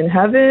she in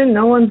heaven?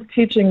 No one's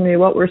teaching me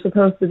what we're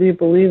supposed to be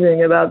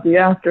believing about the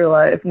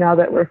afterlife now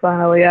that we're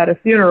finally at a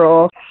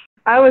funeral.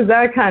 I was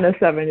that kind of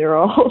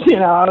 7-year-old,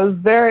 I was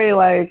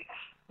very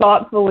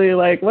thoughtfully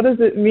what does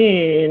it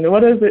mean?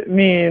 What does it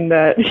mean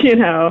that,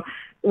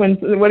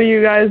 what do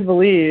you guys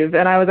believe?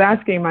 And I was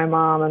asking my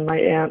mom and my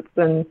aunts,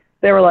 and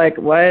they were like,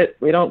 what?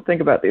 We don't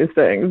think about these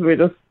things. We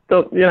just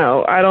don't,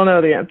 I don't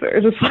know the answer.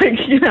 Just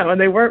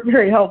and they weren't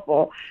very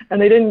helpful,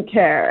 and they didn't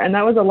care. And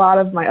that was a lot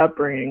of my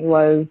upbringing,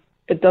 was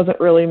it doesn't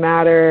really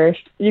matter.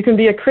 You can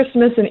be a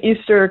Christmas and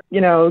Easter,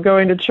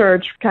 going to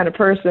church kind of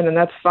person, and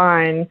that's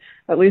fine.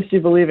 At least you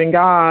believe in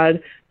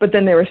God. But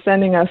then they were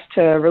sending us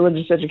to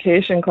religious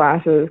education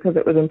classes because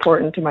it was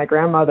important to my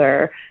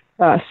grandmother,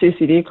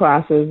 CCD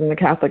classes in the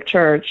Catholic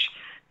Church.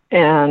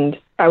 And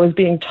I was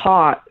being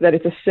taught that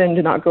it's a sin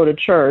to not go to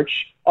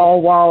church,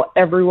 all while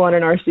everyone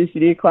in our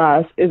CCD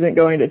class isn't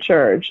going to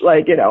church,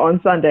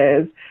 on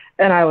Sundays.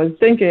 And I was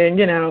thinking,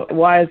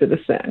 why is it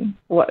a sin?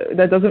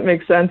 That doesn't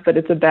make sense, that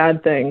it's a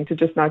bad thing to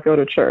just not go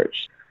to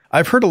church.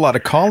 I've heard a lot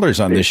of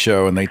callers on this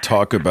show, and they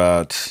talk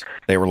about,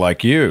 they were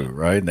like you,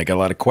 right? They got a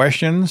lot of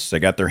questions. They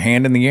got their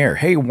hand in the air.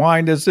 Hey,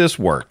 why does this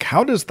work?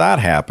 How does that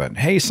happen?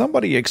 Hey,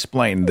 somebody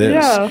explain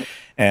this. Yeah.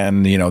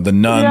 And, the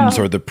nuns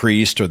or the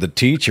priest or the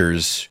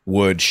teachers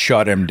would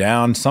shut him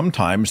down.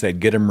 Sometimes they'd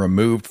get him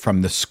removed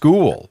from the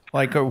school.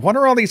 What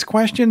are all these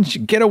questions?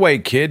 Get away,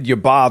 kid. You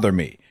bother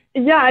me.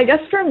 Yeah, I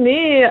guess for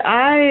me,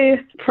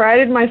 I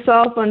prided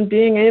myself on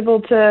being able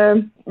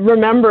to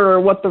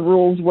remember what the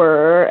rules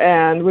were,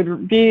 and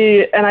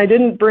I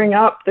didn't bring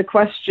up the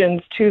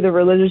questions to the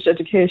religious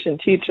education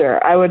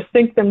teacher. I would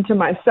think them to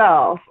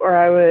myself, or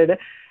I would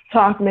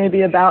talk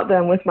maybe about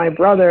them with my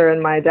brother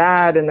and my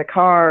dad in the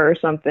car or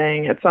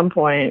something at some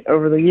point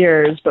over the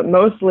years. But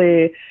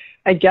mostly,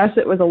 I guess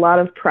it was a lot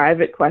of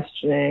private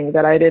questioning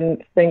that I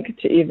didn't think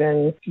to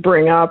even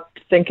bring up,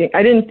 I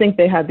didn't think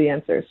they had the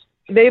answers.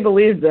 they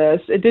believed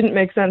this. It didn't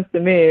make sense to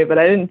me, but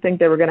I didn't think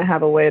they were going to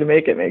have a way to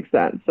make it make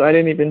sense. So I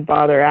didn't even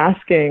bother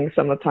asking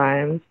some of the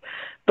times.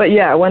 But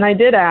yeah, when I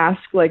did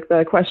ask, like,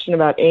 the question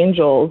about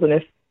angels and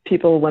if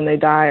people, when they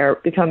die, are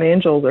become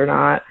angels or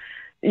not,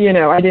 you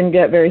know, I didn't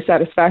get very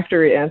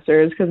satisfactory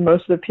answers because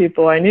most of the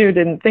people I knew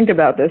didn't think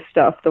about this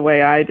stuff the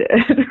way I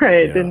did,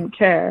 right? Yeah. Didn't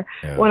care.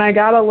 Yeah. When I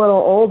got a little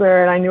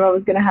older and I knew I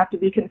was going to have to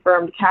be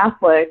confirmed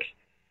Catholic,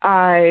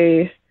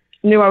 I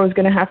knew I was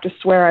going to have to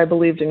swear I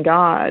believed in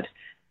God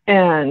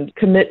and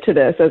commit to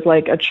this as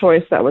like a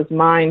choice that was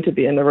mine to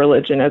be in the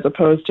religion, as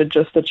opposed to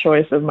just the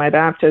choice of my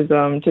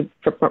baptism,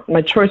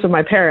 my choice of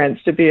my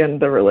parents to be in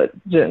the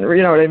religion. You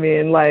know what I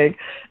mean? Like,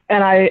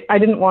 and I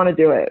didn't want to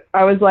do it.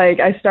 I was like,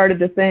 I started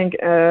to think,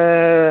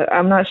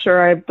 I'm not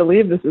sure I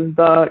believe this is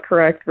the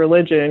correct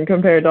religion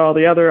compared to all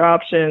the other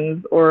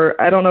options, or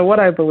I don't know what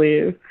I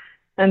believe.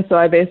 And so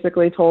I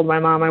basically told my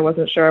mom I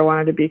wasn't sure I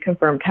wanted to be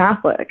confirmed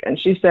Catholic. And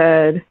she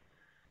said,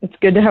 it's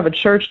good to have a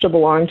church to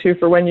belong to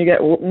for when you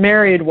get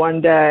married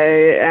one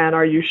day. And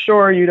are you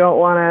sure you don't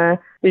want to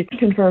be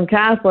confirmed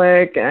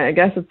Catholic? I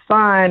guess it's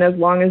fine as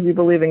long as you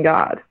believe in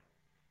God.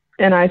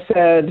 And I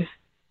said,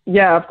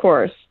 yeah, of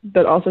course.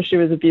 But also she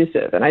was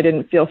abusive, and I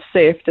didn't feel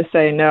safe to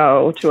say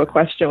no to a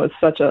question with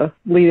such a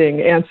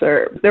leading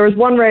answer. There was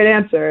one right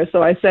answer,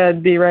 so I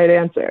said the right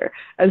answer.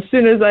 As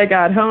soon as I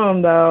got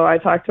home, though, I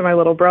talked to my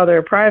little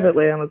brother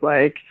privately and was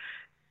like,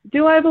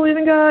 do I believe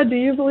in God? Do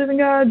you believe in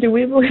God? Do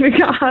we believe in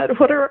God?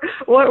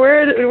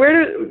 Where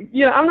do,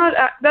 you know, I'm not,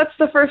 that's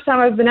the first time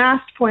I've been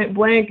asked point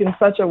blank in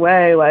such a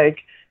way, like,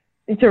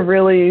 to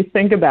really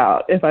think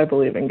about if I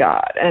believe in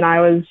God. And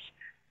I was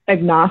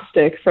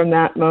agnostic from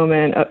that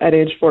moment at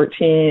age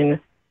 14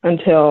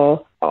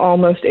 until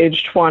almost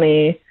age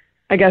 20.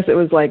 I guess it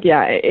was like,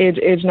 yeah,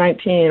 age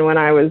 19 when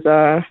I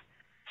was,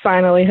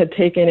 finally had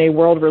taken a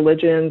world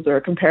religions or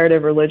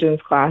comparative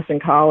religions class in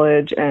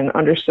college and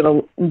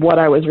understood what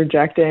I was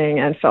rejecting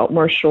and felt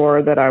more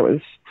sure that I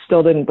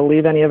still didn't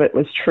believe any of it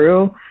was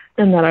true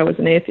and that I was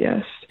an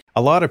atheist.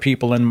 A lot of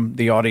people in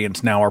the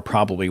audience now are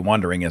probably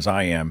wondering, as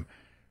I am,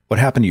 what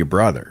happened to your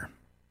brother?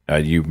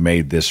 You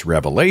made this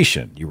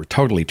revelation. You were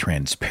totally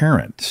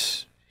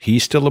transparent.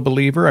 He's still a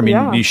believer? I mean,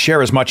 Yeah. You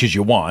share as much as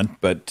you want,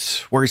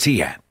 but where's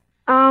he at?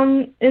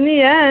 In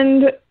the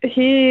end,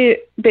 he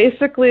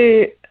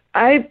basically...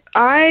 So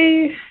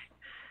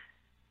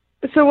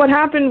what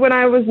happened when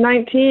I was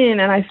 19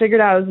 and I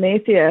figured out I was an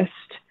atheist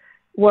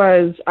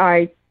was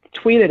I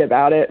tweeted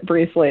about it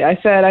briefly. I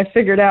said, I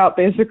figured out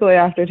basically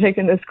after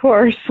taking this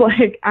course,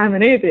 like, I'm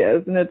an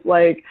atheist. And it's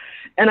like,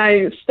 and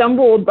I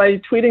stumbled by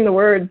tweeting the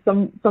word,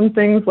 some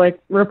things like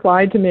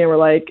replied to me and were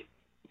like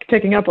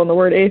picking up on the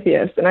word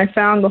atheist. And I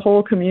found the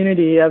whole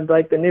community of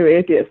like the new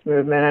atheist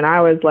movement. And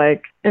I was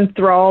like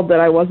enthralled that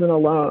I wasn't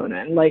alone,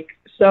 and like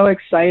so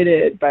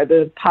excited by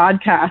the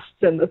podcasts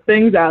and the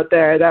things out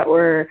there that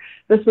were,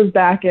 this was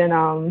back in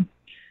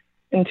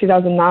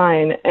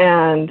 2009.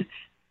 And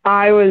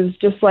I was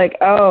just like,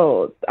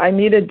 oh, I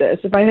needed this.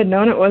 If I had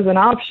known it was an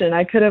option,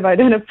 I could have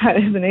identified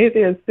as an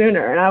atheist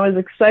sooner. And I was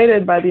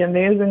excited by the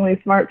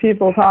amazingly smart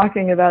people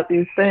talking about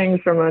these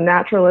things from a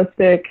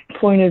naturalistic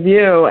point of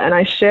view. And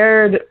I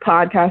shared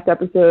podcast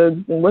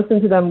episodes and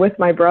listened to them with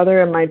my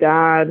brother and my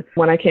dad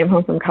when I came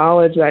home from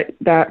college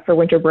that for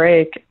winter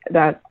break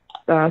that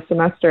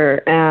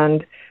semester,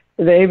 and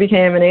they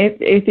became an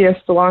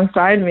atheist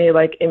alongside me,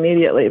 like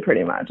immediately,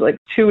 pretty much. Like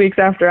 2 weeks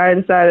after I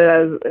decided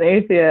I was an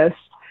atheist,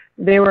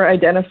 they were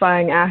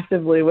identifying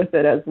actively with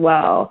it as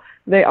well.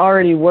 They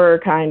already were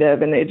kind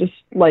of, and they just,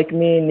 like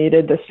me,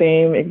 needed the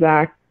same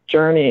exact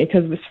journey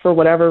because for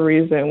whatever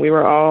reason, we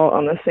were all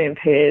on the same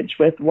page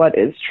with what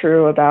is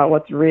true about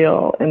what's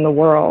real in the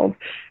world.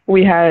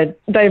 We had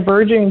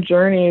diverging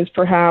journeys,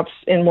 perhaps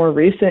in more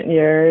recent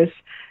years,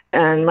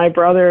 and my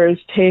brother's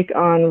take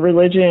on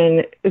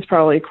religion is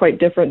probably quite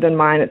different than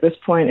mine at this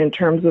point in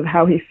terms of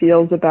how he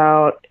feels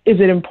about,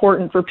 is it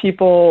important for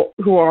people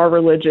who are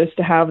religious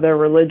to have their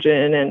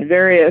religion, and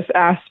various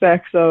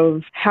aspects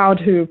of how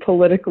to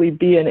politically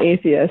be an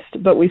atheist,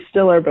 but we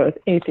still are both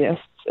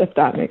atheists, if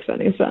that makes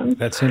any sense.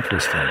 That's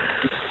interesting.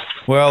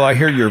 Well, I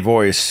hear your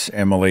voice,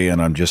 Emily,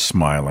 and I'm just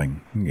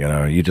smiling. You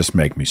know, you just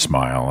make me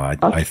smile.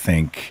 I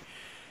think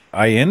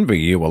I envy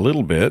you a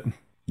little bit.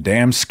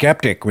 Damn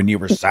skeptic when you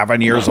were 7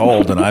 years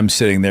old, and I'm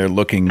sitting there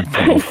looking,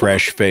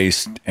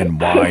 fresh-faced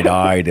and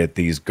wide-eyed at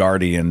these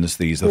guardians,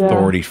 these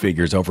authority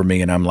figures over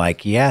me, and I'm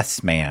like,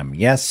 yes, ma'am,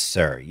 yes,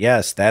 sir,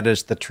 yes, that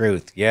is the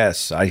truth,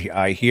 yes,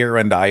 I hear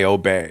and I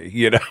obey,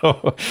 you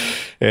know,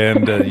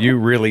 and you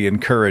really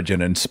encourage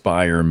and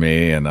inspire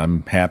me, and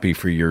I'm happy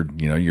for your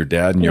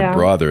dad and your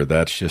brother.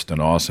 That's just an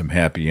awesome,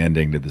 happy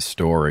ending to the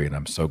story, and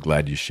I'm so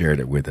glad you shared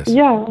it with us.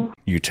 Yeah.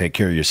 You take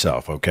care of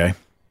yourself, okay?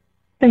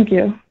 Thank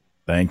you.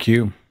 Thank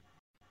you.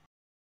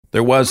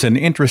 There was an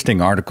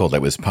interesting article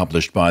that was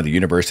published by the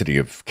University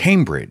of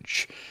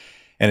Cambridge,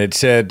 and it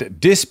said,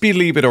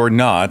 disbelieve it or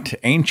not,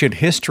 ancient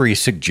history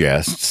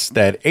suggests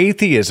that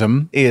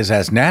atheism is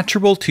as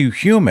natural to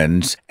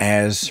humans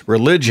as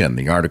religion.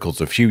 The article's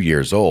a few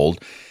years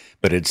old,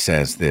 But it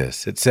says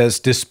this. It says,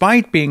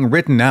 despite being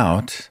written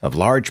out of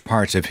large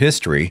parts of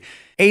history,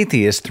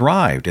 atheists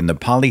thrived in the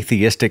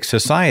polytheistic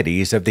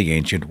societies of the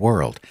ancient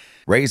world,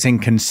 raising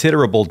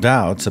considerable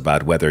doubts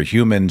about whether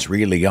humans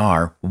really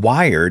are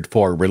wired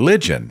for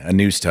religion, a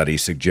new study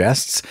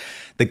suggests.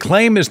 The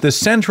claim is the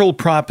central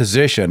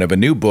proposition of a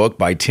new book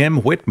by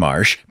Tim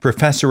Whitmarsh,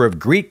 professor of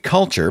Greek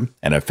culture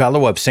and a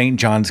fellow of St.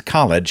 John's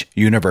College,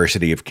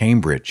 University of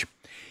Cambridge.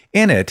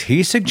 In it,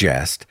 he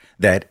suggests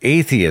that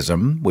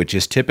atheism, which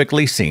is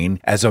typically seen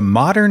as a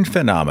modern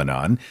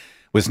phenomenon,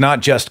 was not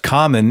just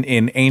common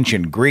in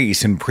ancient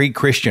Greece and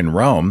pre-Christian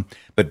Rome,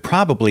 but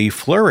probably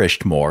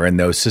flourished more in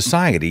those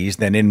societies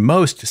than in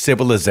most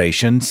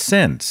civilizations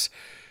since.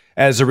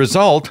 As a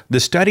result,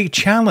 the study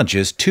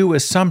challenges two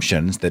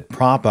assumptions that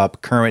prop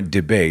up current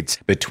debates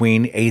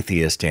between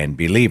atheists and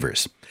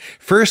believers.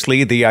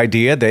 Firstly, the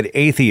idea that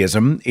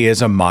atheism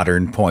is a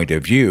modern point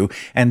of view,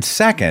 and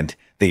second,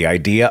 the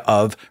idea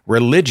of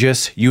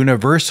religious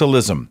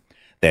universalism,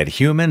 that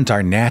humans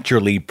are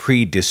naturally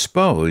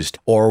predisposed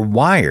or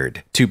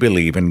wired to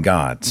believe in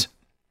gods.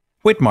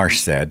 Whitmarsh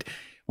said,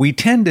 "We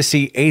tend to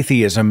see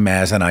atheism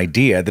as an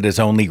idea that has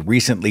only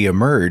recently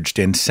emerged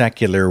in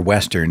secular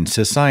Western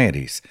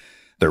societies.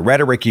 The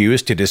rhetoric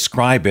used to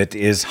describe it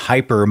is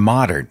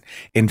hyper-modern.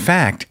 In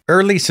fact,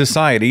 early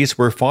societies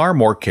were far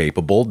more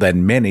capable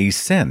than many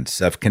since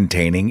of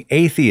containing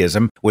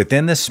atheism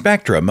within the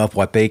spectrum of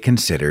what they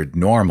considered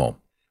normal.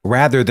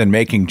 Rather than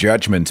making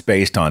judgments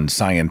based on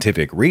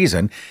scientific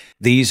reason,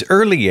 these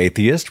early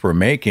atheists were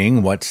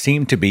making what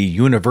seemed to be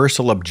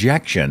universal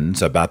objections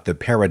about the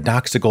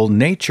paradoxical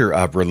nature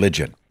of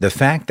religion, the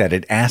fact that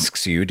it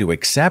asks you to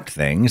accept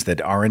things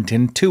that aren't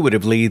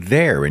intuitively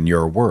there in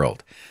your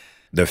world.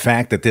 The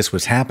fact that this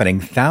was happening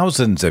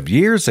thousands of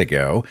years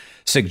ago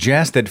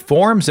suggests that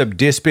forms of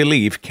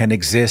disbelief can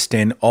exist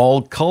in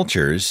all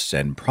cultures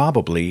and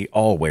probably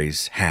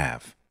always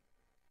have."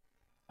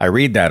 I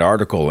read that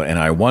article and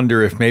I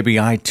wonder if maybe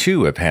I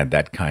too have had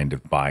that kind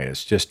of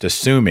bias, just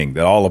assuming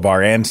that all of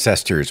our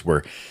ancestors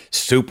were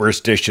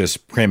superstitious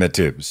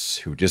primitives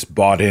who just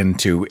bought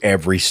into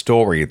every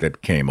story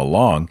that came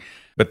along.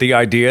 But the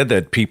idea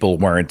that people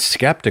weren't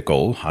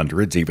skeptical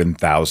hundreds, even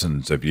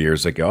thousands of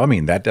years ago,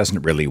 that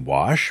doesn't really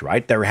wash,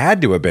 right? There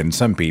had to have been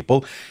some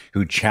people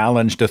who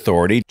challenged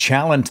authority,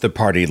 challenged the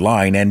party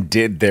line, and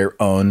did their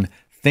own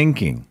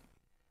thinking.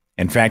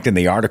 In fact, in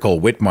the article,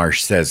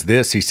 Whitmarsh says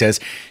this. He says,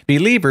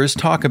 believers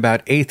talk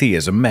about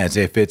atheism as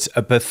if it's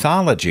a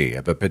pathology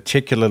of a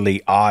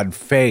particularly odd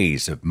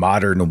phase of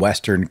modern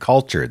Western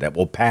culture that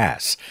will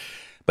pass.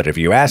 But if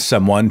you ask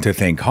someone to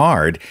think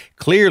hard,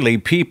 clearly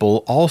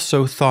people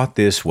also thought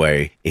this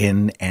way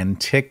in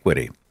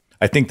antiquity.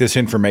 I think this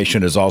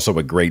information is also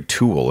a great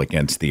tool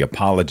against the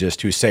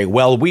apologists who say,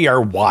 well, we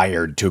are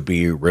wired to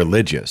be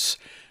religious.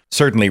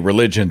 Certainly,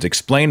 religion's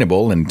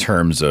explainable in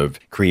terms of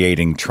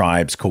creating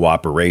tribes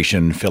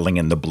cooperation, filling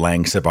in the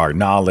blanks of our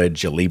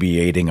knowledge,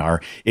 alleviating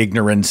our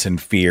ignorance and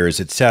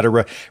fears,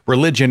 etc.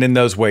 Religion in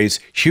those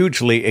ways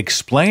hugely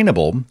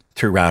explainable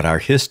throughout our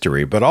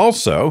history, but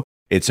also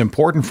it's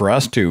important for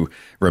us to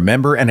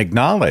remember and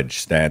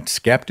acknowledge that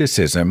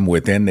skepticism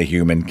within the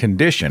human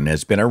condition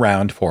has been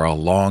around for a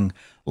long,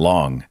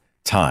 long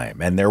time,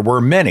 and there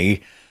were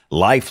many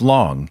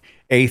lifelong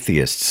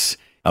atheists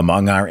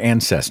among our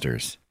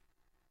ancestors.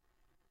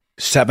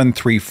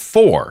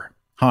 734.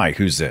 Hi,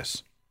 who's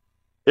this?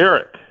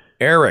 Eric.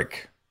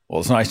 Eric.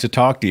 Well, it's nice to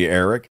talk to you,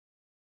 Eric.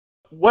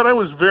 When I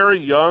was very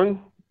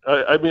young,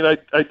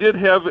 I did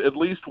have at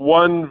least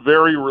one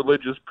very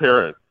religious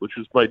parent, which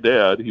was my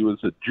dad. He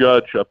was a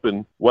judge up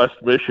in West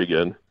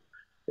Michigan.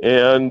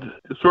 And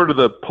sort of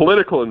the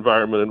political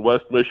environment in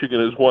West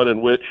Michigan is one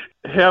in which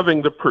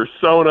having the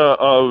persona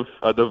of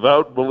a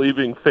devout,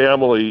 believing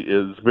family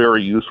is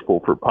very useful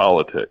for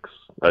politics,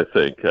 I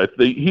think.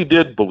 He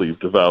did believe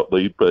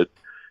devoutly, but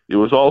it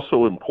was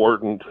also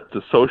important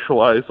to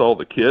socialize all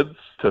the kids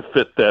to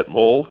fit that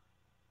mold.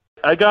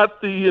 I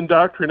got the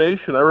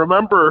indoctrination. I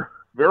remember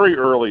very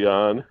early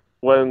on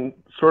when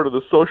sort of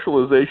the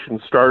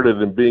socialization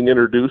started and being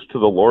introduced to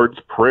the Lord's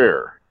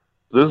Prayer.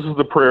 This is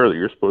the prayer that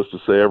you're supposed to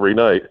say every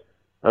night.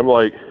 I'm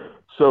like,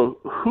 so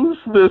who's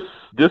this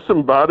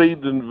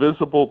disembodied,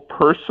 invisible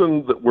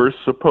person that we're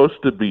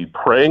supposed to be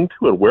praying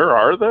to, and where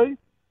are they?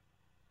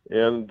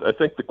 And I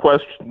think the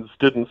questions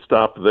didn't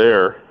stop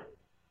there,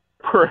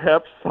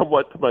 perhaps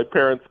somewhat to my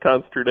parents'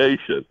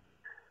 consternation.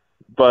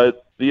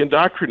 But the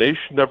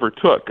indoctrination never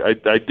took.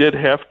 I did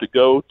have to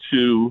go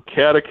to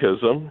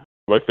catechism.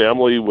 My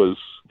family was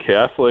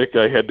Catholic.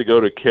 I had to go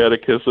to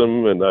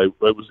catechism, and I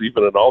was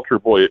even an altar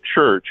boy at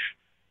church.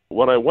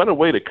 When I went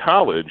away to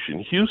college in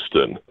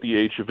Houston at the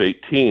age of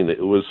 18,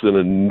 it was an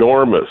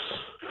enormous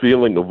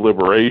feeling of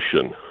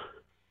liberation.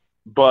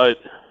 But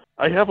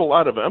I have a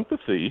lot of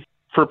empathy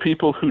for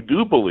people who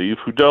do believe,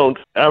 who don't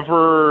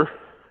ever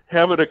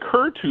have it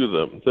occur to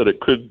them that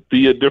it could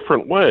be a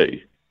different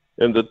way,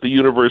 and that the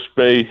universe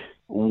may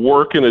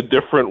work in a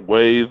different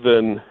way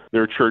than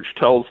their church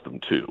tells them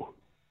to.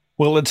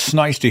 Well, it's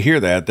nice to hear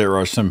that. There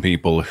are some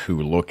people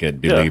who look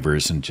at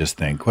believers and just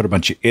think, what a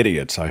bunch of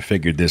idiots. I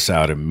figured this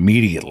out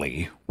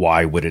immediately.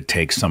 Why would it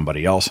take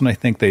somebody else? And I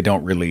think they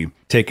don't really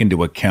take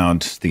into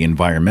account the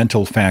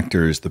environmental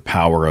factors, the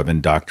power of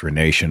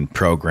indoctrination,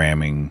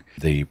 programming,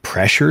 the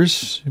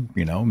pressures,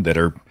 that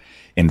are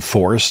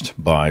enforced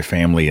by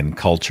family and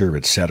culture,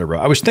 etc.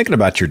 I was thinking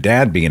about your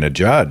dad being a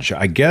judge.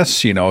 I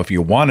guess, if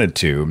you wanted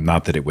to,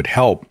 not that it would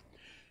help,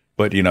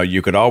 but,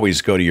 you could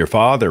always go to your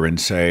father and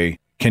say,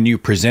 can you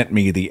present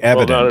me the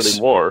evidence? Well, not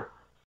anymore.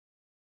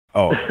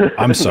 Oh,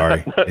 I'm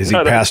sorry. Has he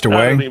passed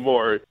away? Not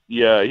anymore.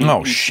 Yeah.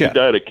 He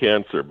died of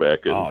cancer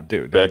back in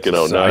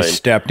 2009. I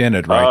stepped in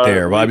it right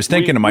there. Well, I was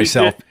thinking to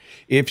myself,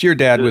 if your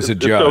dad was a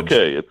judge.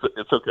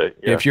 It's okay.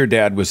 Yeah. If your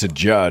dad was a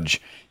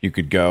judge, you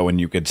could go and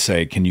you could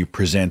say, can you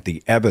present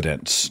the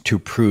evidence to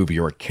prove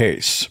your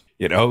case?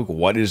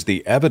 What is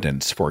the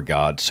evidence for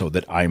God so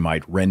that I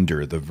might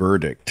render the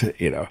verdict,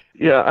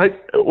 Yeah,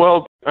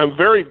 I'm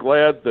very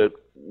glad that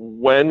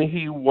when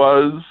he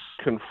was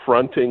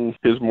confronting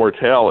his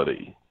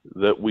mortality,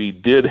 that we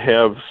did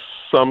have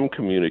some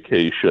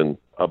communication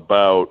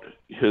about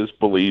his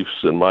beliefs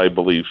and my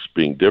beliefs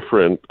being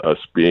different, us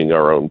being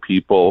our own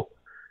people.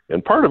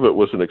 And part of it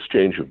was an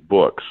exchange of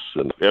books.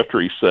 And after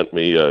he sent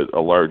me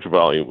a large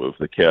volume of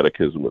the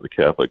Catechism of the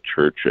Catholic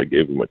Church, I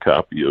gave him a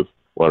copy of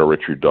one of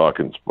Richard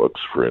Dawkins'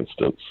 books, for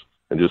instance,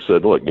 and just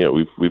said, look,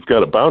 we've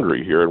got a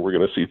boundary here and we're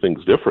going to see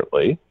things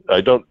differently.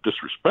 I don't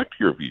disrespect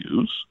your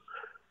views,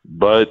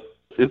 but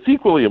it's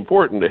equally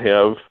important to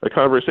have a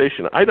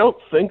conversation. I don't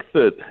think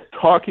that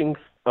talking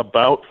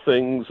about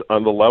things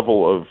on the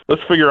level of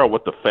let's figure out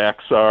what the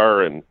facts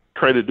are and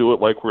try to do it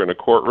like we're in a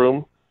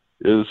courtroom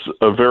is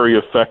a very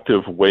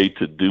effective way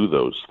to do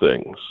those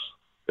things,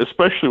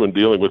 especially when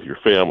dealing with your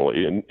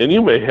family. And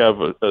you may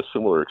have a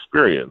similar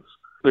experience.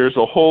 There's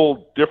a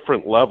whole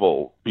different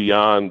level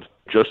beyond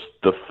just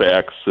the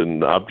facts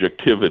and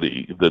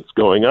objectivity that's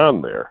going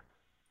on there.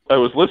 I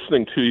was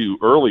listening to you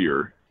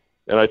earlier,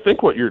 and I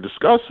think what you're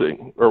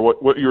discussing, or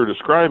what you're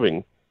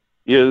describing,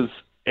 is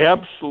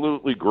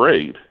absolutely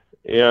great.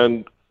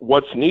 And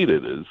what's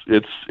needed is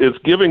it's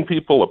giving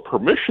people a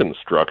permission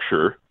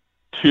structure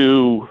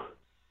to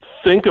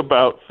think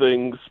about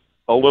things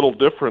a little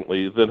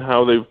differently than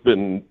how they've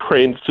been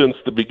trained since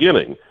the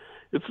beginning.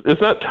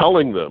 It's not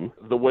telling them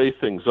the way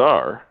things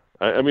are.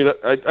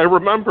 I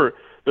remember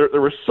there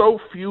were so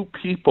few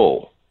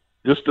people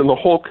just in the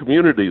whole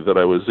community that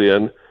I was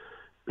in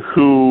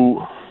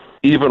who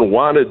even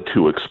wanted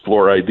to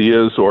explore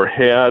ideas or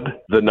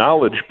had the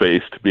knowledge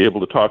base to be able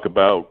to talk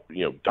about,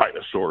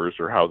 dinosaurs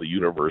or how the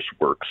universe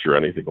works or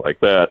anything like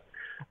that.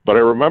 But I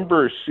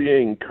remember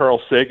seeing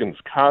Carl Sagan's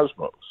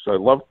Cosmos. I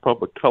loved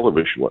public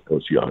television when I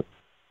was young.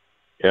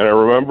 And I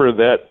remember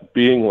that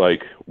being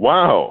like,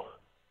 wow,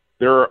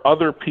 there are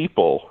other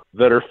people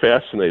that are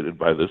fascinated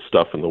by this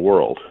stuff in the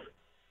world.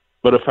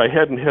 But if I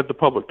hadn't had the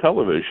public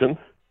television,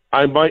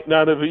 I might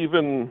not have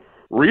even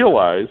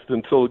realized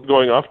until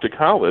going off to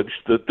college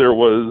that there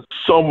was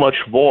so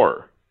much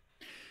more.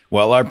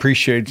 Well, I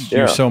appreciate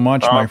you so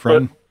much, my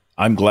friend.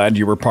 I'm glad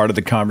you were part of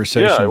the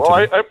conversation. Yeah, well,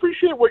 I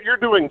appreciate what you're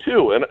doing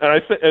too. And I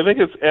think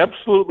it's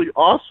absolutely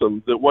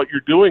awesome that what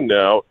you're doing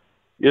now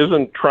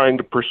isn't trying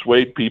to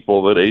persuade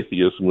people that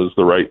atheism is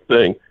the right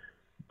thing,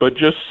 but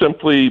just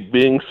simply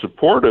being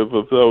supportive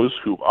of those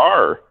who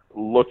are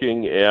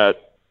looking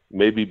at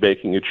maybe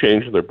making a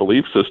change in their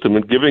belief system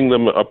and giving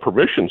them a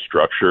permission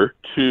structure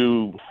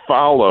to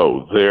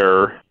follow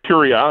their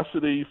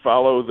curiosity,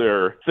 follow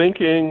their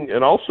thinking,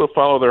 and also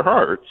follow their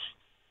hearts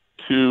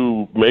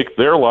to make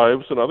their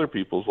lives and other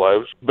people's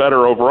lives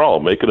better overall,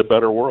 make it a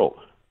better world.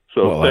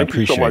 So thank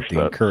you so much for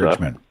the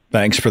encouragement.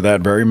 Thanks for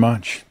that very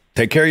much.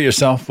 Take care of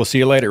yourself. We'll see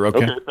you later,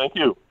 okay? Okay, thank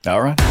you.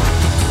 All right.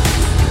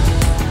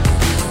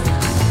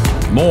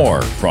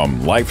 More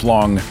from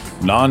lifelong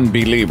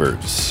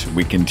non-believers.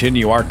 We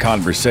continue our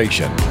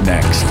conversation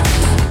next.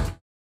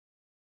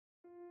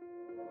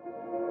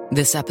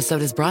 This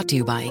episode is brought to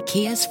you by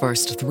Kia's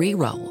first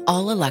 3-row,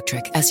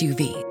 all-electric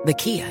SUV, the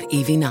Kia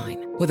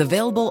EV9, with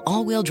available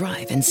all-wheel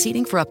drive and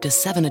seating for up to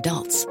 7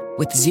 adults,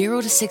 with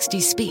 0 to 60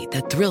 speed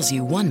that thrills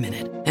you 1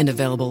 minute and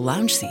available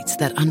lounge seats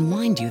that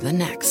unwind you the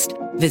next.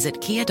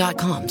 Visit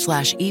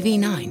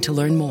kia.com/EV9 to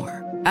learn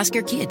more. Ask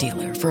your Kia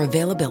dealer for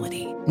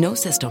availability. No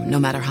system, no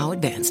matter how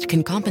advanced,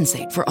 can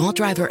compensate for all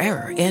driver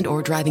error and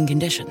or driving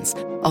conditions.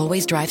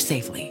 Always drive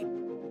safely.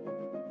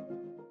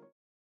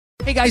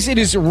 Hey guys, it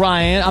is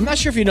Ryan. I'm not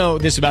sure if you know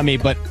this about me,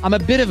 but I'm a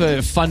bit of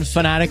a fun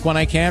fanatic when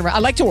I can. I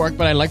like to work,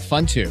 but I like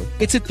fun too.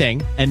 It's a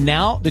thing. And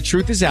now the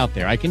truth is out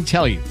there. I can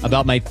tell you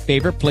about my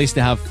favorite place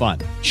to have fun.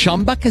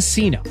 Chumba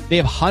Casino. They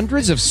have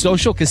hundreds of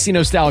social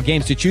casino style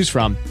games to choose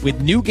from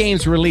with new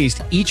games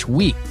released each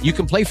week. You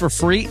can play for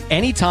free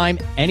anytime,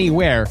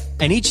 anywhere.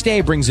 And each day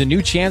brings a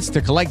new chance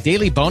to collect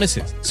daily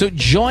bonuses. So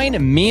join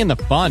me in the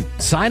fun.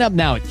 Sign up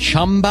now at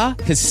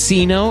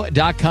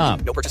ChumbaCasino.com.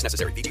 No purchase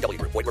necessary. VGW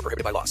Group. Void where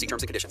prohibited by law. See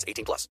terms and conditions. 18+.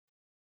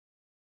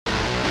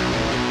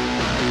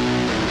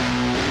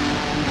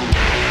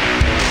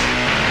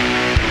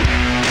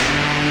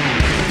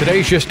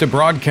 Today's just a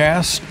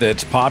broadcast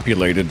that's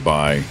populated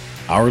by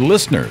our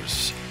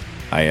listeners.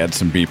 I had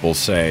some people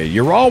say,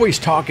 you're always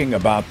talking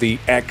about the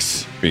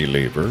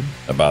ex-believer,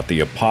 about the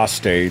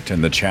apostate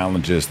and the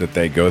challenges that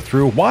they go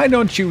through. Why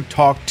don't you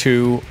talk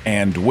to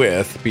and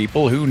with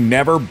people who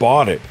never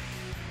bought it?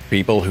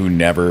 People who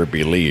never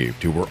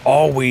believed, who were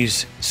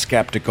always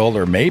skeptical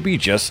or maybe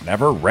just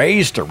never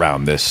raised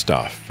around this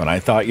stuff. And I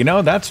thought,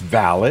 that's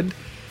valid.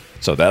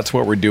 So that's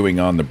what we're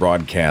doing on the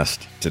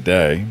broadcast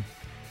today.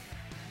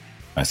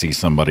 I see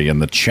somebody in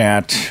the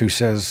chat who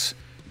says,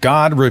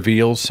 God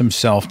reveals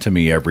himself to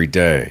me every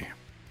day.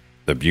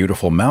 The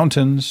beautiful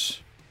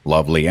mountains,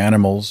 lovely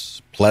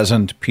animals,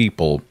 pleasant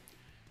people.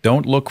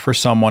 Don't look for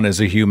someone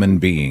as a human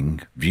being.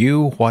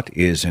 View what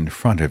is in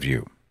front of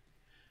you.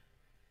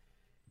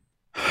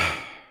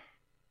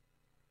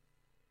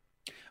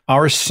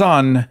 Our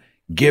sun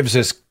gives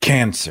us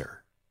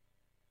cancer.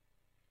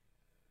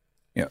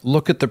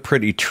 Look at the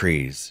pretty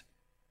trees.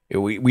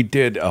 We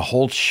did a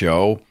whole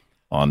show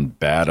on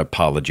bad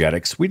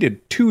apologetics. We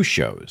did 2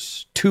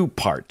 shows, 2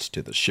 parts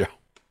to the show.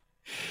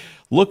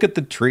 Look at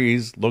the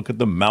trees, look at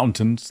the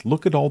mountains,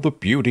 look at all the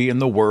beauty in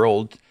the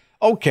world.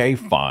 Okay,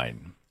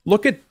 fine.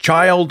 Look at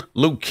child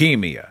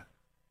leukemia.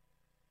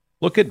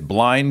 Look at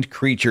blind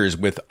creatures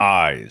with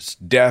eyes,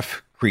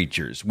 deaf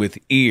creatures with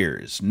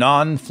ears,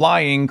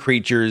 non-flying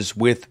creatures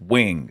with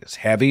wings,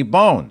 heavy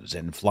bones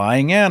in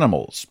flying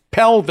animals,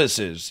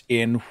 pelvises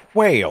in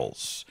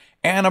whales,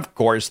 and, of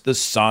course, the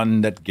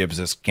sun that gives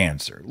us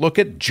cancer. Look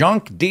at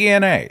junk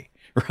DNA,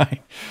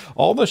 right?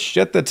 All the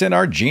shit that's in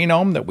our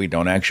genome that we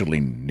don't actually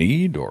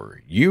need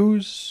or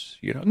use.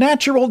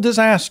 Natural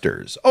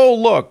disasters. Oh,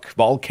 look,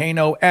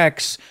 Volcano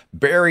X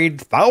buried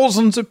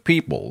thousands of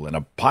people in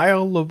a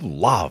pile of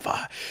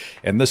lava.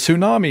 And the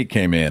tsunami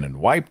came in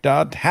and wiped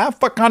out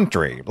half a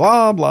country.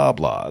 Blah, blah,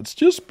 blah. It's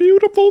just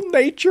beautiful.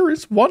 Nature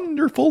is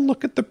wonderful.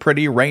 Look at the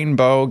pretty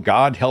rainbow.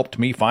 God helped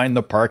me find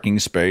the parking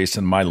space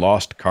and my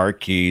lost car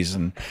keys.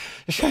 And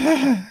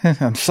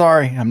I'm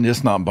sorry. I'm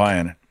just not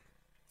buying it.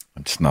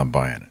 I'm just not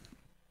buying it.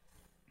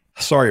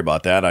 Sorry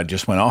about that. I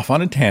just went off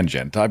on a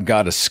tangent. I've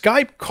got a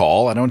Skype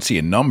call. I don't see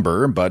a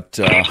number, but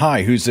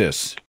hi, who's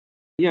this?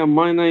 Yeah,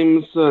 my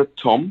name's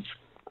Tom.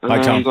 Hi,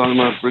 Tom. And I'm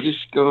a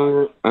British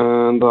guy,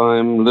 and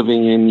I'm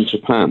living in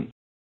Japan.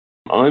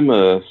 I'm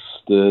a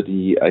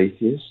sturdy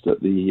atheist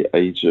at the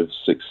age of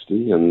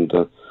 60 and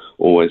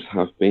always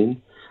have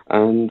been.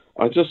 And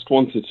I just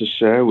wanted to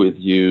share with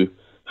you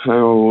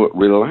how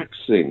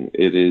relaxing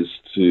it is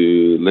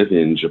to live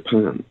in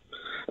Japan.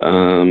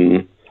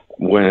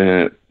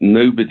 Where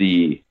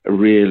nobody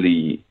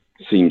really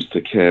seems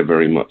to care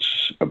very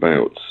much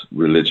about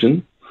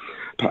religion.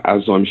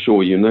 As I'm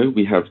sure you know,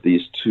 we have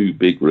these 2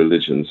 big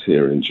religions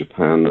here in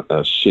Japan,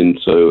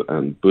 Shinto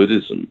and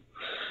Buddhism.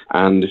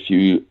 And if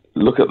you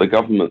look at the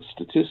government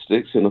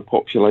statistics, in a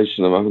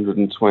population of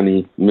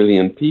 120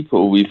 million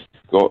people, we've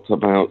got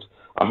about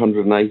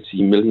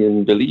 180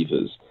 million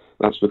believers.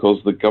 That's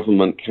because the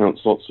government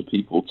counts lots of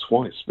people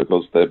twice,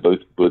 because they're both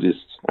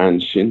Buddhists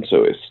and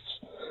Shintoists.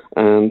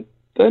 And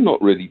they're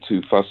not really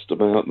too fussed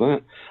about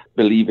that.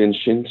 Believe in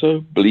Shinto,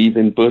 believe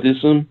in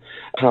Buddhism,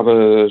 have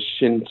a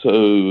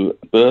Shinto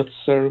birth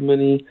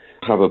ceremony,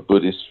 have a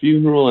Buddhist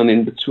funeral, and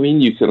in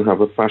between you can have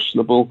a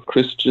fashionable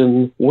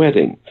Christian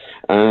wedding.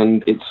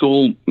 And it's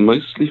all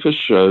mostly for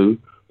show,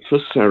 for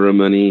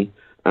ceremony,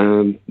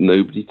 and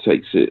nobody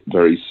takes it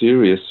very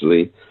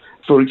seriously.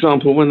 For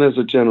example, when there's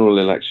a general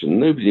election,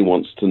 nobody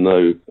wants to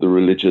know the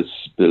religious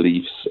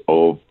beliefs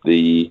of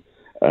the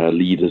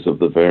leaders of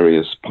the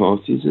various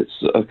parties.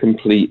 It's a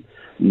complete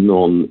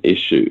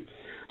non-issue.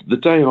 The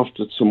day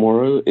after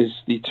tomorrow is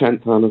the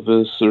 10th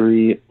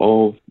anniversary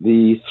of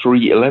the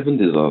 3/11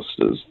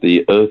 disasters,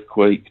 the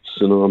earthquake,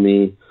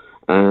 tsunami,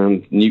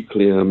 and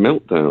nuclear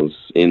meltdowns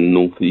in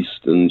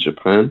northeastern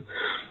Japan.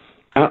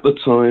 At the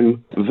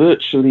time,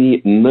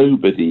 virtually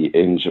nobody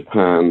in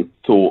Japan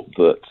thought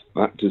that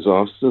that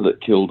disaster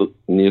that killed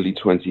nearly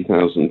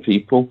 20,000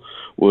 people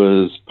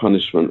was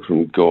punishment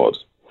from God.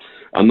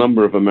 A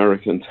number of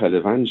American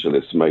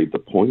televangelists made the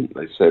point.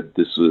 They said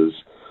this was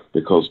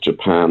because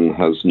Japan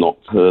has not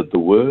heard the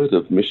word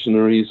of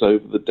missionaries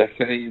over the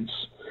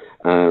decades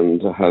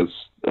and has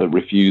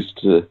refused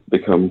to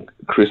become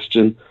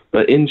Christian.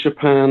 But in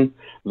Japan,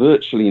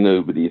 virtually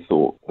nobody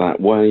thought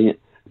that way.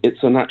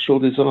 It's a natural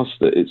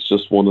disaster. It's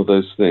just one of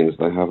those things.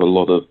 They have a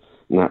lot of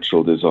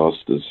natural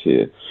disasters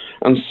here.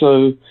 And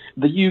so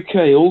the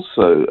UK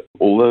also,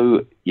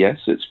 although,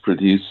 yes, it's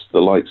produced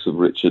the likes of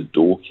Richard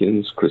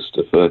Dawkins,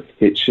 Christopher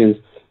Hitchens,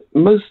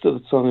 most of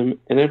the time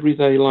in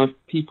everyday life,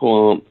 people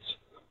aren't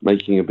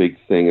making a big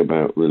thing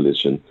about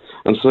religion.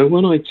 And so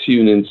when I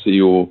tune into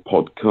your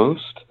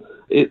podcast,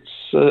 it's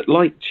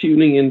like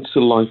tuning into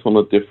life on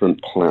a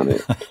different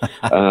planet.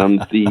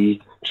 The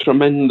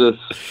tremendous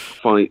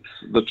fights,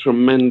 the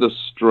tremendous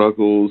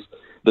struggles,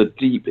 the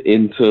deep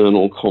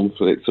internal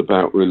conflicts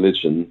about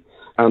religion.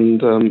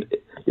 And,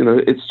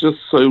 it's just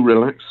so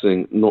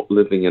relaxing not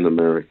living in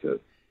America.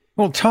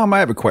 Well, Tom, I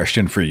have a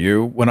question for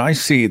you. When I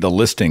see the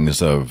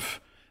listings of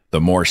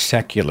the more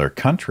secular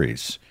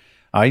countries,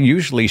 I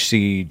usually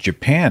see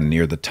Japan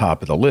near the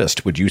top of the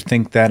list. Would you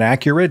think that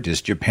accurate?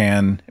 Is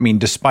Japan, I mean,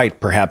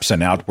 despite perhaps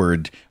an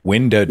outward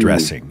window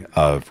dressing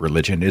of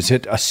religion, is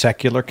it a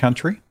secular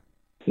country?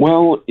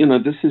 Well,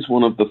 this is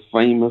one of the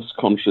famous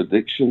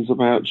contradictions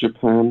about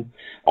Japan.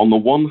 On the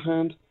one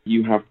hand,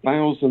 you have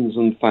thousands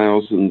and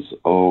thousands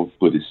of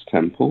Buddhist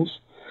temples,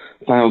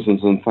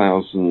 thousands and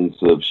thousands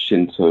of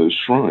Shinto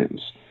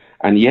shrines.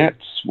 And yet,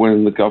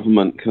 when the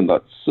government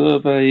conducts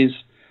surveys,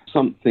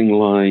 something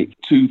like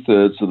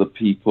 2/3 of the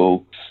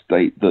people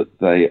state that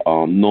they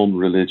are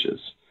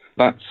non-religious.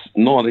 That's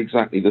not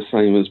exactly the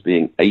same as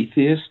being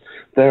atheist.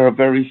 There are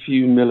very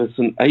few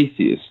militant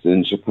atheists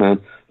in Japan,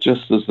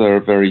 just as there are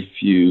very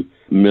few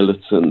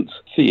militant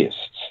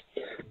theists.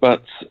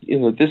 But,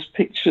 this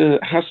picture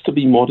has to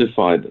be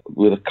modified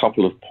with a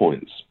couple of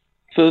points.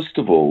 First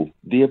of all,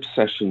 the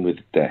obsession with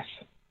death.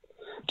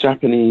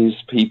 Japanese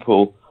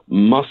people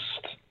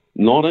must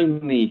not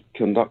only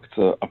conduct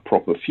a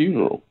proper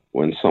funeral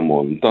when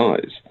someone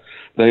dies,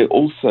 they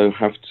also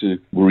have to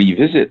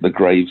revisit the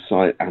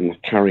gravesite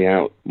and carry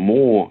out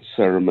more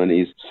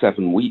ceremonies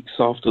 7 weeks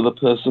after the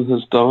person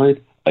has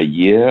died, a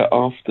year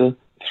after,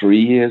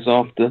 3 years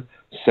after,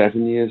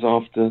 7 years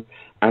after,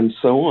 and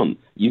so on.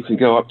 You can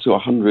go up to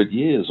 100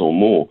 years or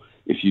more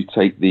if you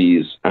take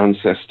these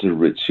ancestor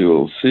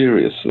rituals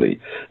seriously.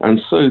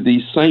 And so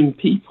these same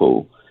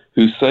people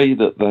who say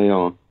that they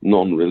are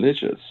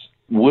non-religious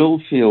will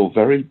feel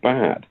very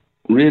bad,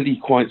 really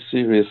quite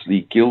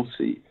seriously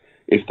guilty,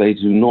 if they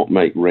do not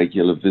make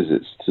regular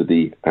visits to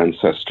the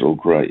ancestral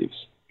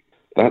graves.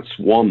 That's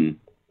one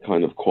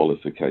kind of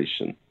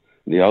qualification.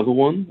 The other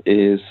one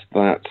is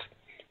that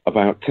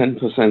about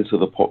 10% of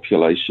the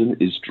population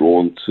is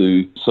drawn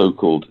to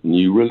so-called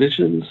new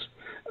religions,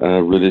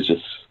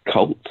 religious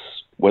cults.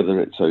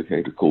 Whether it's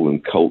okay to call them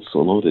cults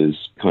or not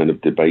is kind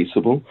of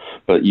debatable,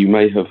 but you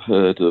may have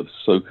heard of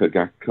Soka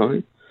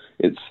Gakkai.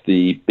 It's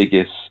the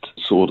biggest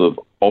sort of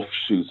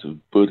offshoot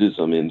of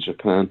Buddhism in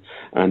Japan,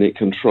 and it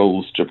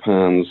controls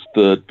Japan's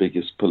third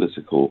biggest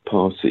political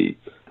party.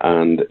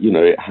 And,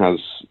 it has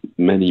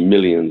many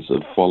millions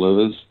of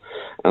followers.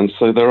 And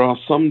so there are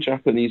some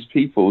Japanese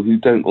people who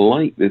don't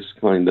like this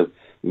kind of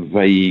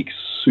vague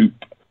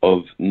soup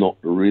of not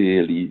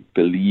really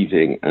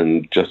believing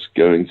and just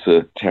going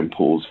to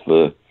temples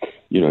for,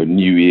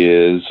 New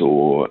Year's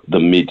or the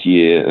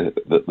mid-year,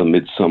 the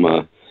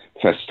midsummer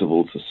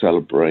festival to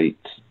celebrate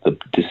the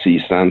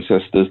deceased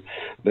ancestors.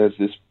 There's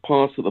this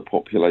part of the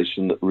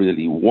population that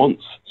really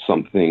wants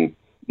something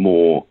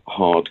more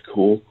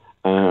hardcore,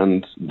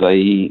 and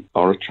they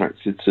are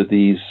attracted to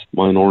these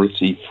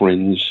minority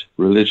fringe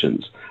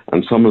religions.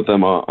 And some of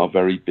them are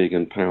very big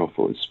and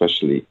powerful,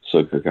 especially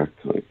Soka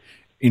Gakkai.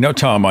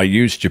 Tom, I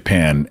use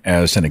Japan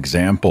as an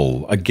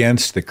example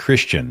against the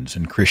Christians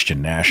and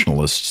Christian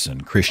nationalists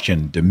and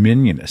Christian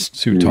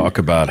dominionists who talk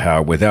about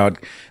how without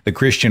the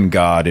Christian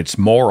God, it's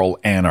moral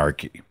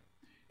anarchy.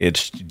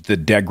 It's the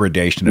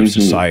degradation of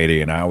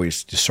society. And I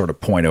always just sort of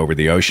point over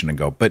the ocean and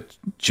go, but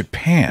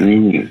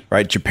Japan,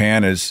 right?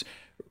 Japan is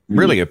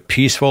really a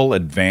peaceful,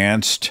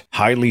 advanced,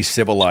 highly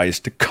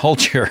civilized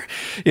culture.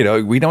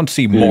 We don't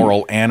see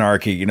moral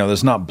anarchy.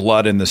 There's not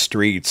blood in the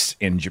streets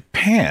in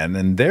Japan,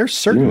 and they're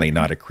certainly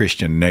not a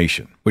Christian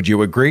nation. Would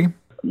you agree?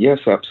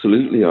 Yes,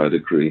 absolutely, I'd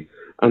agree.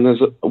 And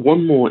there's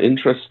one more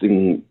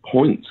interesting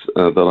point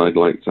that I'd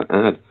like to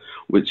add,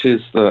 which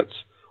is that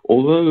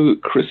although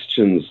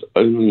Christians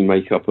only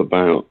make up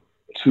about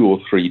 2 or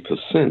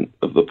 3%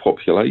 of the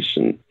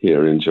population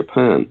here in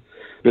Japan,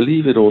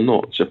 believe it or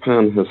not,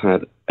 Japan has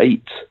had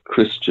 8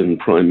 Christian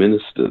prime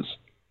ministers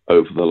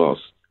over the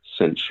last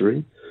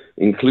century,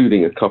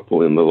 including a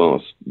couple in the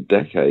last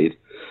decade.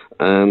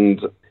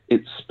 And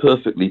it's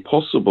perfectly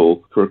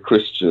possible for a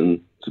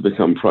Christian to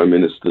become prime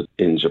minister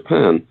in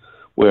Japan,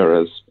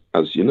 whereas,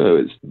 as you know,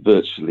 it's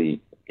virtually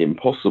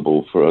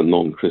impossible for a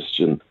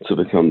non-Christian to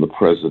become the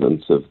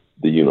president of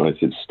the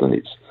United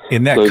States.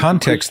 In that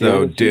context,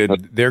 though,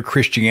 did their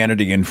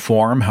Christianity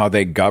inform how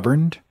they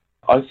governed?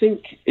 I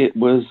think it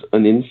was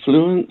an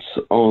influence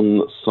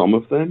on some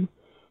of them,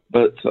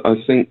 but I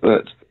think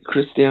that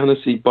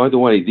Christianity, by the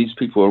way, these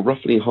people are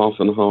roughly half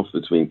and half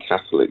between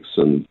Catholics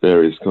and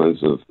various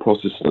kinds of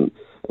Protestant,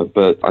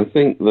 but I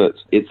think that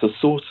it's a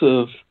sort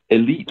of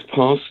elite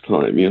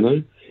pastime,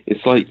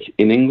 It's like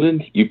in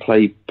England, you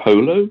play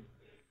polo.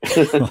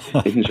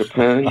 In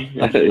Japan,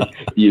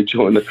 you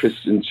join a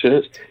Christian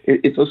church.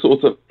 It's a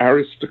sort of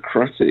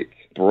aristocratic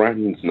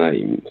brand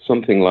name,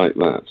 something like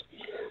that.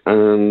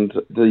 And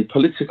the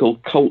political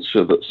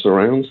culture that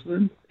surrounds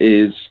them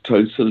is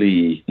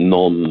totally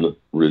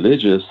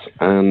non-religious.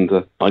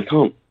 And I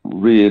can't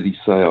really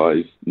say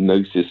I've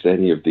noticed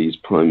any of these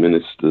prime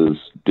ministers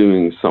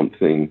doing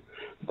something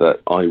that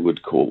I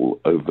would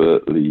call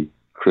overtly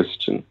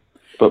Christian.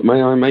 But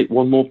may I make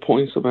one more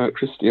point about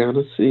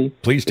Christianity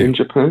in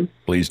Japan?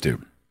 Please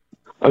do.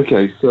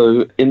 Okay,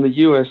 so in the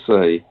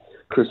USA,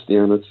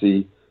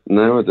 Christianity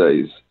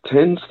nowadays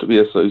tends to be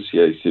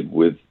associated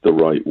with the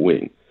right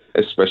wing,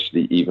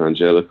 especially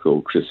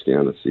evangelical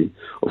Christianity.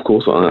 Of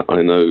course,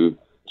 I know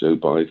Joe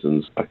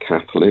Biden's a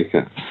Catholic,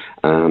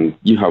 and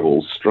you have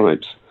all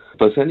stripes.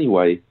 But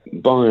anyway,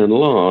 by and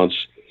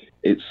large,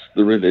 it's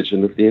the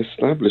religion of the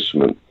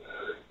establishment.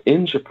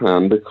 In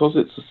Japan, because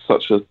it's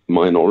such a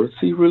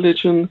minority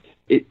religion,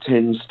 it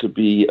tends to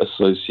be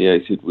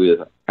associated with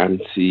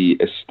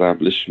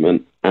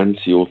anti-establishment,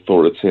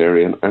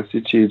 anti-authoritarian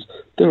attitudes.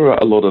 There are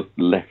a lot of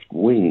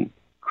left-wing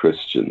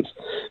Christians.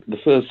 The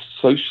first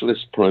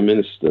socialist prime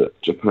minister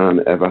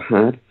Japan ever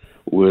had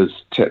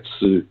was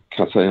Tetsu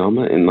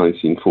Katayama in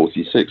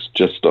 1946,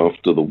 just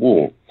after the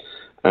war.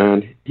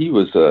 And he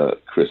was a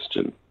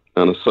Christian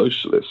and a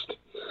socialist.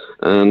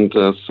 And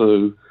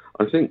so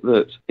I think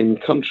that in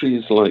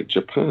countries like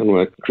Japan,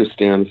 where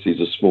Christianity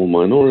is a small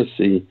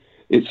minority,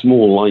 it's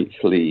more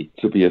likely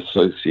to be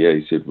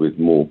associated with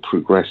more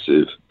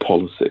progressive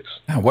politics.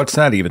 Now, what's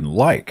that even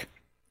like?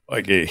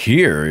 Like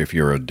here, if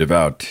you're a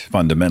devout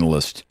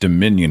fundamentalist,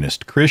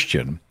 dominionist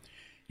Christian,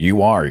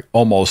 you are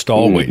almost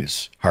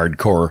always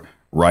hardcore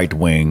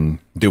right-wing,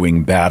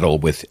 doing battle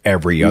with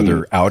every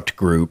other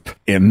outgroup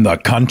in the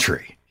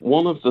country.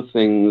 One of the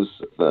things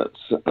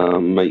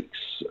that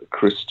makes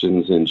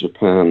Christians in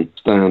Japan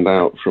stand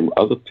out from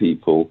other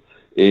people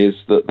is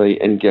that they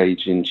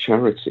engage in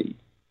charity.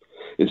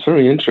 It's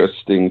very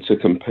interesting to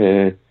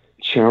compare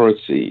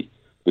charity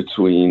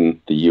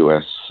between the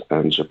US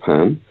and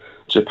Japan.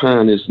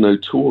 Japan is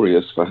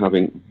notorious for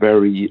having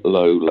very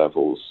low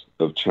levels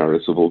of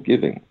charitable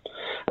giving.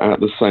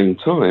 At the same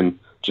time,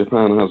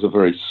 Japan has a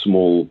very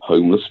small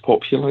homeless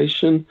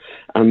population,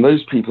 and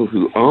those people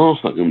who are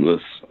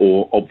homeless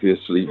or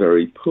obviously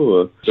very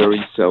poor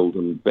very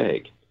seldom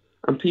beg.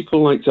 And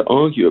people like to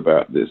argue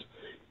about this.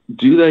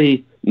 Do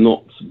they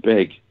not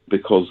beg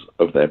because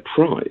of their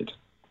pride?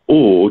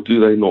 Or do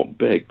they not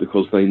beg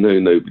because they know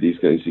nobody's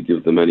going to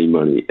give them any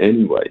money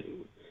anyway?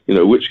 You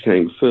know, which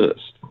came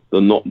first,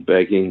 the not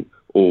begging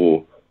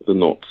or the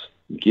not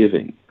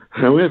giving?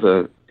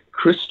 However,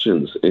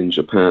 Christians in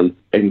Japan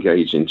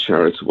engage in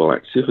charitable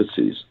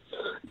activities.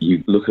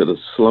 You look at a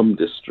slum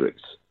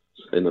district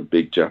in a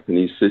big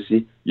Japanese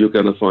city, you're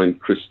going to find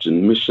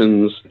Christian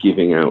missions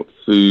giving out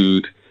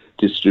food,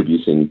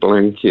 distributing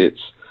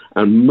blankets,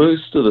 and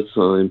most of the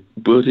time,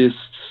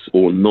 Buddhists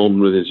or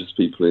non-religious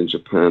people in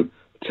Japan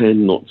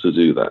tend not to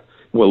do that.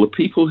 Well, the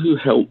people who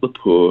help the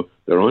poor,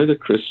 they're either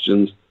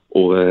Christians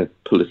or they're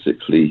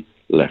politically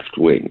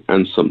left-wing,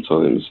 and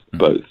sometimes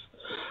both.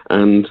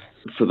 And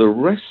for the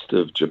rest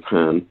of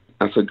Japan,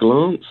 at a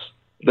glance,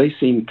 they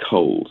seem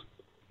cold.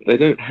 They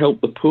don't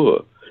help the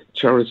poor.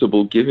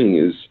 Charitable giving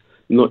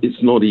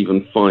it's not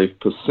even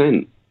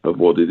 5% of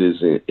what it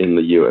is in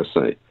the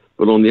USA.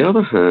 But on the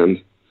other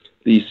hand,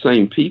 these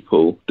same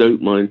people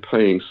don't mind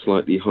paying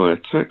slightly higher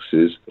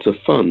taxes to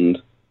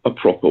fund a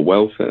proper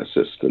welfare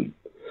system.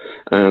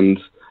 And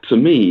to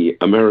me,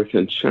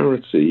 American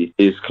charity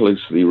is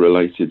closely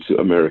related to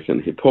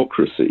American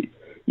hypocrisy.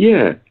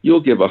 Yeah,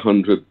 you'll give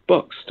 $100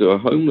 to a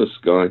homeless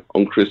guy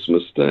on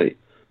Christmas Day,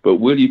 but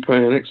will you pay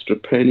an extra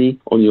penny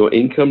on your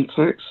income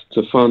tax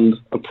to fund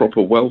a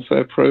proper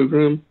welfare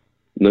program?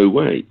 No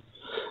way.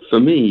 For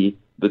me,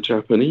 the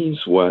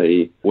Japanese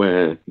way,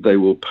 where they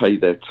will pay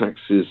their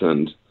taxes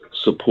and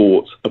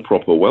support a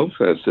proper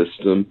welfare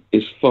system,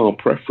 is far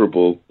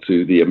preferable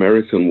to the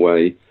American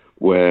way,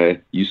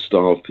 where you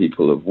starve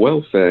people of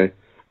welfare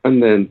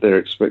and then they're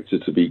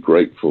expected to be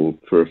grateful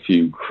for a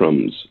few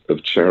crumbs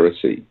of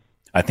charity.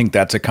 I think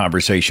that's a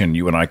conversation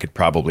you and I could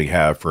probably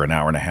have for an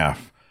hour and a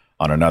half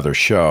on another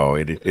show.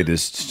 It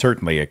is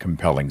certainly a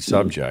compelling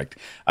subject.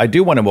 I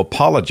do want to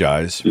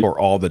apologize for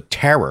all the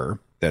terror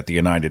that the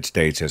United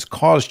States has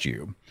caused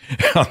you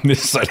on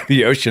this side of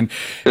the ocean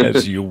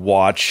as you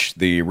watch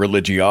the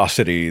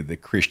religiosity, the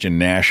Christian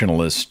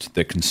nationalist,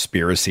 the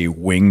conspiracy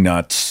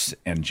wingnuts,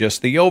 and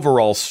just the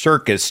overall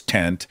circus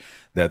tent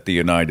that the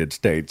United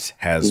States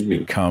has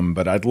become.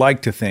 But I'd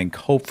like to think,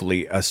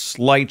 hopefully, a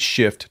slight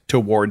shift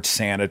towards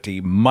sanity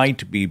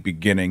might be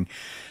beginning.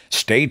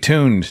 Stay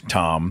tuned,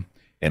 Tom,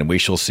 and we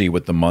shall see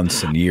what the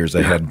months and years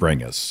ahead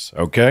bring us.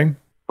 Okay?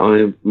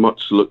 I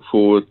much look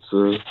forward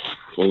to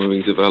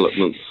following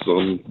developments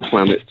on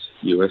Planet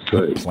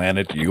USA.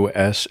 Planet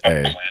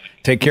USA.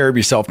 Take care of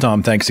yourself,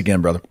 Tom. Thanks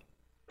again, brother.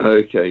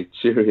 Okay.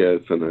 Cheerio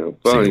for now.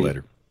 Bye. See you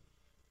later.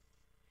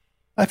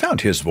 I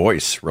found his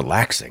voice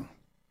relaxing.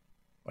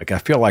 Like, I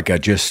feel like I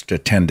just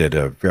attended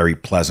a very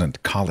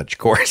pleasant college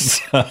course.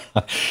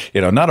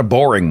 Not a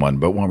boring one,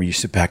 but one where you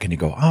sit back and you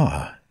go,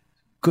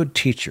 good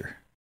teacher.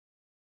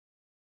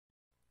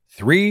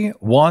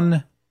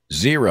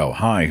 310.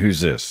 Hi, who's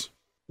this?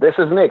 This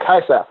is Nick.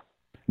 Hi, Seth.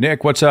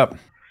 Nick, what's up?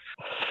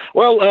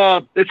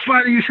 Well, it's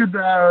funny you should,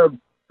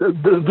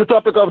 the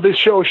topic of this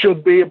show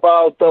should be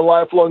about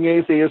lifelong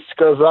atheists,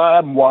 because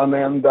I'm one,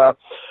 and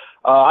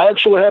I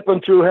actually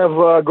happen to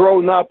have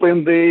grown up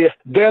in the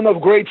den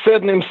of great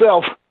Satan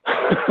himself.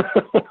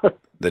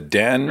 The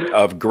den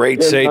of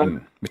great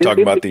Satan. We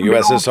talking about the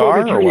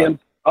USSR or what?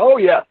 Oh,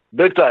 yeah,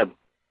 big time.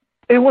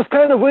 It was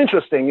kind of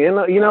interesting,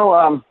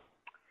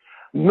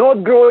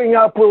 not growing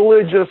up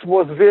religious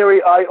was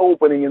very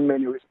eye-opening in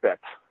many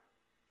respects.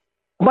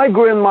 My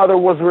grandmother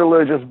was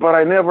religious, but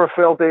I never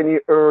felt any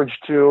urge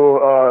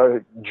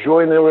to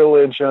join a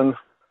religion.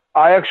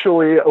 I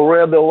actually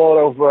read a lot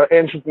of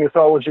ancient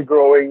mythology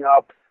growing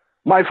up.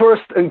 My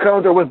first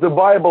encounter with the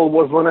Bible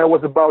was when I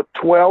was about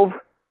 12.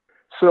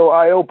 So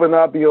I open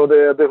up,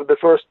 the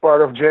first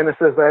part of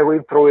Genesis, I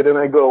read through it, and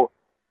I go,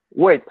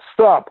 wait,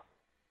 stop.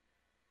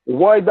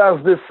 Why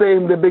does this say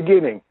in the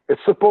beginning?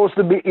 It's supposed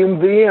to be in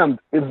the end.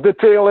 It's the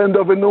tail end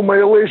of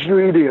Annihilation, you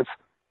idiots.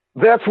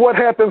 That's what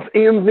happens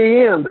in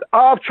the end,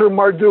 after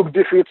Marduk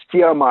defeats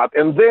Tiamat,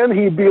 and then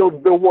he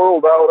builds the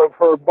world out of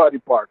her body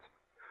parts.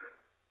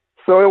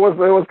 So it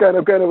was kind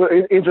of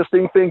an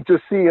interesting thing to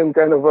see and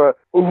kind of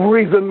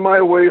reason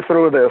my way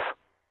through this.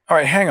 All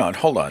right, hang on,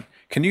 hold on.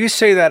 Can you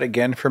say that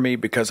again for me,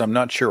 because I'm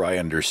not sure I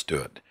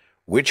understood.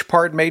 Which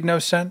part made no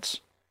sense?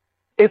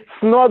 It's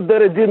not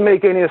that it didn't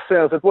make any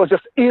sense. It was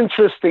just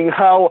interesting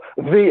how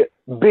the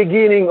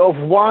beginning of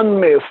one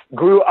myth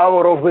grew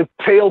out of the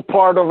tail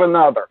part of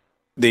another.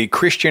 The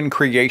Christian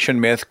creation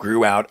myth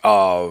grew out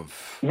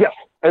of... Yes,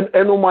 and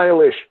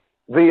Annihilation,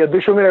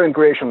 the Sumerian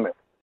creation myth.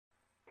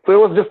 So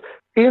it was just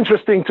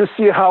interesting to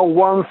see how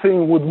one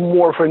thing would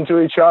morph into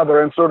each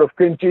other and sort of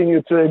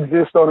continue to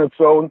exist on its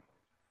own.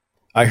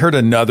 I heard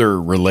another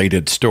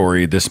related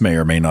story, this may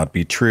or may not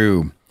be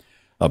true,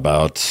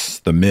 about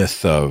the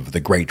myth of the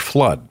Great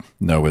Flood,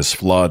 Noah's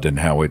flood, and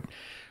how it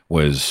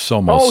was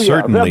almost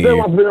certainly that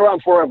one's been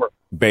around forever.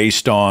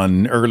 Based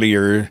on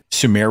earlier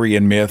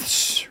Sumerian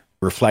myths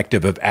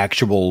reflective of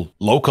actual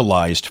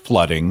localized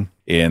flooding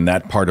in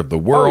that part of the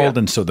world,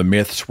 and so the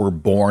myths were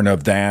born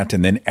of that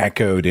and then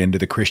echoed into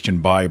the Christian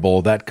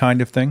Bible, that kind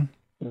of thing?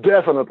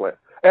 Definitely.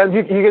 And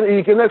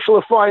you can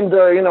actually find,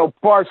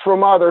 parts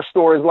from other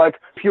stories. Like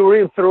if you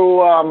read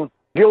through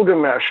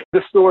Gilgamesh,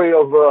 the story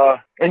of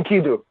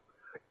Enkidu,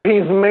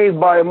 he's made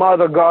by a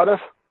mother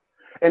goddess,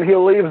 and he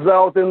lives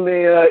out in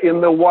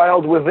the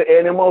wild with the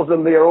animals,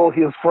 and they're all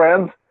his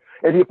friends,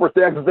 and he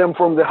protects them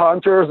from the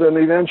hunters. And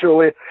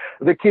eventually,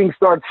 the king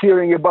starts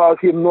hearing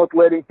about him not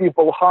letting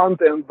people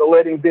hunt and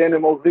letting the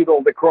animals eat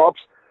all the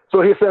crops.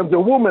 So he sends a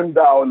woman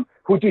down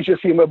who teaches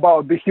him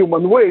about the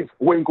human ways.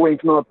 Wink,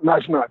 wink, not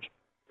nudge, nudge.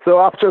 So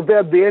after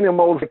that, the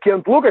animals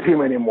can't look at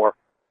him anymore,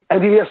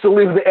 and he has to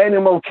leave the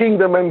animal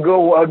kingdom and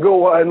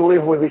go and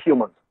live with the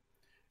humans.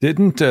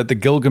 Didn't the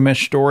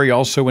Gilgamesh story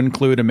also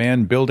include a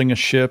man building a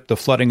ship, the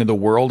flooding of the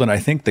world? And I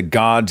think the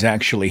gods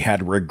actually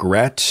had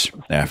regrets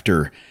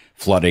after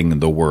flooding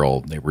the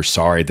world. They were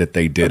sorry that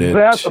they did it.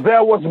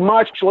 That was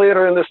much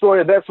later in the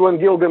story. That's when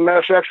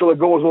Gilgamesh actually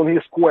goes on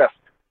his quest.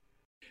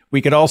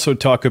 We could also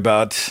talk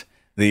about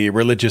the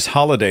religious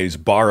holidays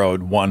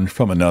borrowed one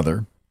from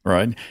another,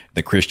 right?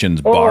 The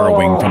Christians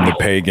borrowing from the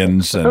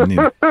pagans, and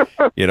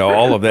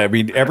all of that. I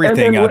mean,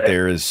 everything out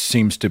there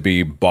seems to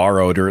be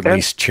borrowed, or at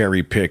least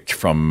cherry-picked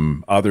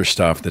from other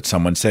stuff that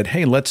someone said,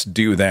 hey, let's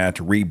do that,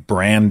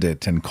 rebrand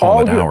it, and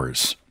call it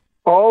ours.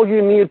 All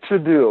you need to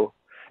do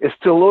is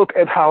to look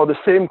at how the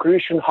same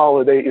Christian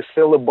holiday is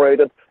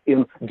celebrated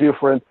in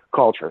different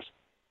cultures.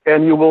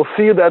 And you will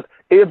see that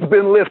it's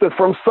been lifted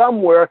from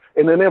somewhere,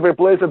 and in every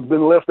place it's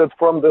been lifted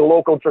from the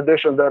local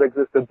tradition that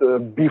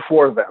existed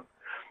before then.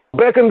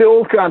 Back in the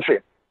old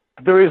country,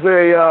 there is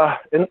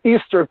an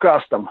Easter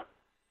custom.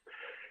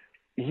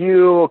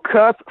 You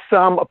cut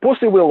some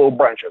pussy willow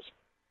branches,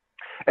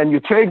 and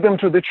you take them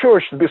to the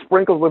church to be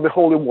sprinkled with the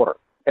holy water.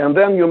 And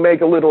then you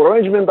make a little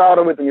arrangement out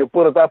of it, and you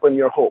put it up in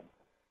your home.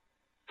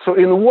 So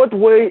in what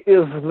way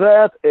is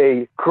that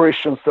a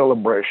Christian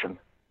celebration?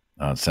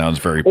 It sounds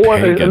very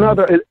pagan.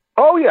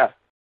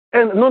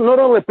 And not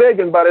only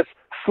pagan, but it's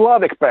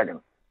Slavic pagan.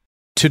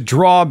 To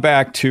draw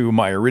back to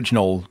my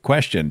original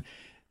question,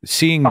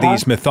 seeing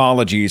these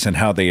mythologies and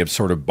how they have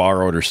sort of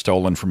borrowed or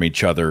stolen from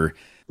each other,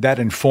 that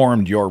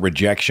informed your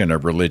rejection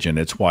of religion.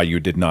 It's why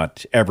you did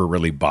not ever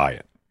really buy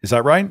it. Is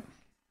that right?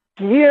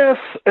 Yes,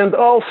 and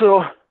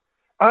also,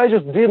 I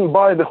just didn't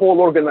buy the whole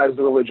organized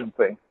religion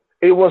thing.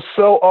 It was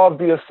so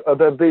obvious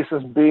that this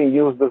is being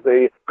used as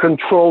a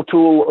control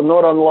tool,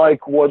 not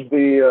unlike what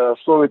the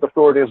Soviet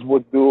authorities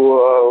would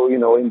do,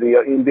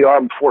 in the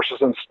armed forces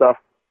and stuff.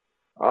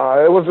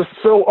 It was just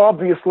so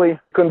obviously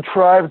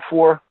contrived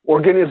for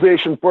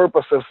organization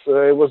purposes.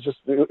 It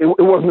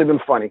wasn't even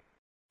funny.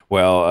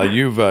 Well,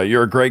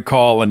 you're a great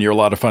call, and you're a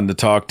lot of fun to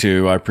talk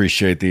to. I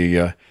appreciate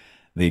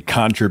the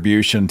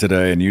contribution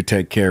today, and you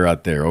take care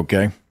out there.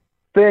 Okay.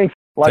 Thanks.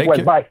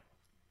 Likewise. Bye.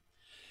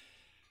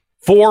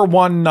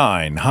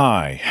 419.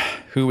 Hi.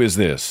 Who is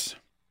this?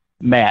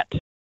 Matt.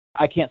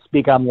 I can't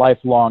speak on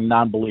lifelong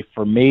non-belief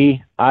for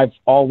me. I've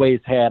always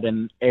had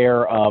an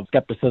air of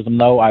skepticism,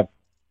 though. I've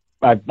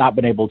not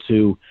been able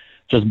to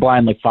just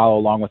blindly follow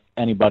along with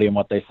anybody and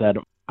what they said.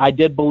 I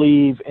did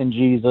believe in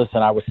Jesus,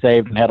 and I was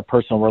saved and had a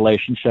personal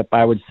relationship,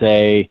 I would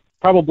say,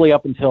 probably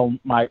up until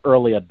my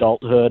early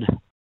adulthood.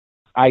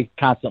 I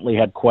constantly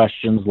had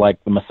questions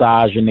like the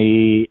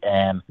misogyny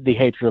and the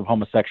hatred of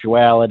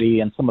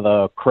homosexuality and some of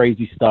the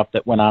crazy stuff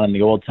that went on in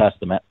the Old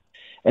Testament.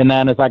 And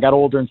then as I got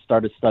older and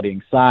started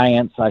studying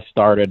science, I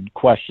started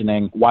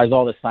questioning, why is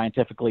all this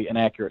scientifically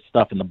inaccurate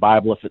stuff in the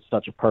Bible if it's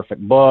such a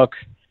perfect book?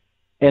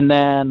 And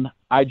then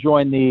I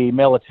joined the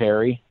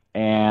military,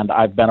 and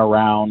I've been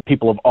around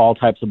people of all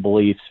types of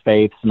beliefs,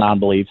 faiths,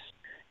 non-beliefs.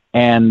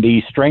 And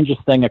the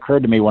strangest thing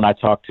occurred to me when I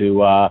talked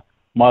to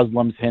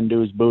Muslims,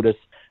 Hindus,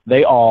 Buddhists.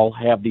 They all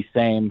have the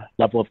same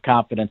level of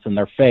confidence in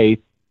their faith,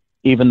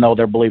 even though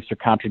their beliefs are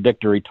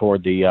contradictory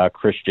toward the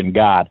Christian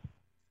God.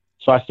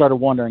 So I started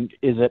wondering,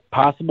 is it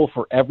possible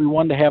for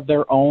everyone to have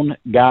their own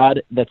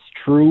God that's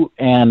true?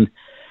 And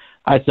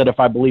I said, if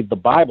I believe the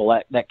Bible,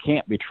 that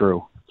can't be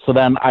true. So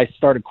then I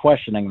started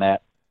questioning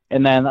that.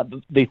 And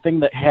then the thing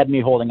that had me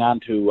holding on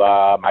to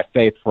my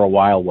faith for a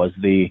while was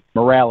the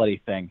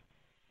morality thing.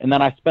 And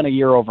then I spent a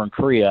year over in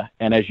Korea.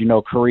 And as you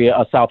know,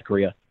 South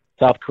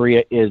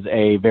Korea is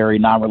a very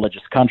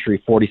non-religious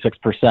country,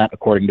 46%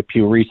 according to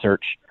Pew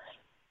Research.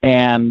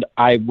 And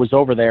I was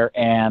over there,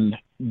 and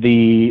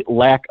the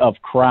lack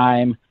of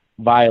crime,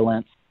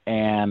 violence,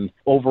 and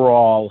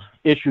overall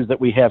issues that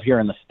we have here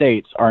in the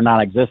States are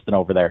non-existent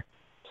over there.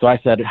 So I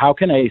said, how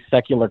can a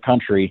secular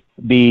country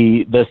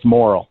be this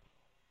moral?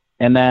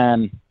 And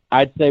then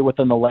I'd say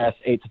within the last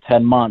 8 to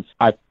 10 months,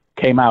 I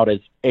came out as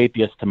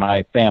atheist to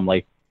my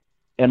family.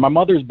 And my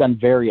mother's been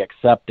very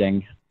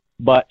accepting,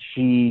 but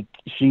she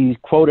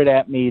quoted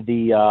at me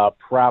the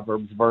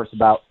Proverbs verse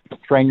about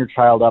train your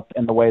child up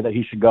in the way that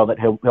he should go, that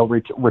he'll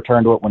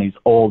return to it when he's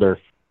older.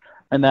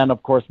 And then,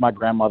 of course, my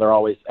grandmother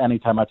always,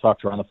 anytime I talk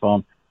to her on the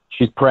phone,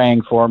 she's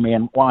praying for me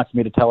and wants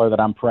me to tell her that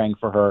I'm praying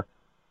for her.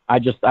 I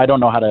don't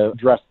know how to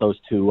address those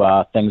two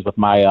things with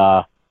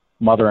my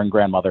mother and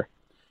grandmother.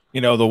 You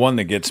know, the one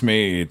that gets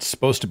me, it's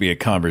supposed to be a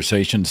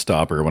conversation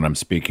stopper when I'm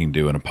speaking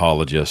to an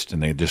apologist,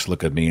 and they just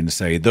look at me and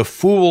say, the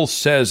fool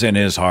says in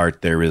his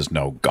heart there is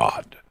no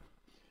God.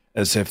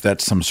 As if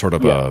that's some sort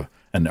of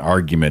an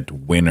argument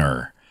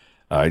winner.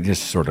 I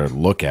just sort of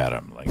look at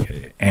him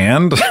like,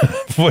 and?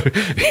 what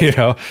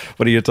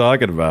are you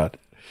talking about?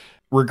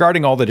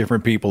 Regarding all the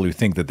different people who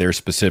think that their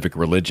specific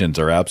religions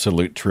are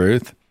absolute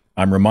truth,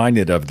 I'm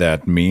reminded of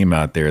that meme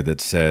out there that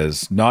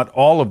says, not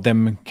all of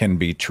them can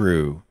be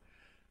true,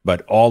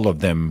 but all of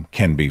them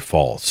can be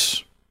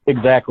false.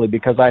 Exactly,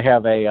 because I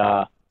have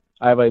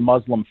a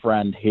Muslim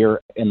friend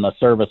here in the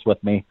service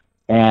with me,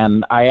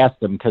 and I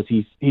asked him, because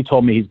he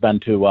told me he's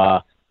been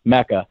to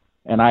Mecca,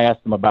 and I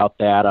asked him about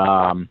that,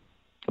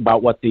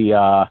 about what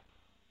the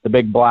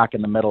big block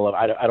in the middle of,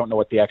 I don't know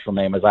what the actual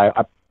name is.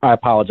 I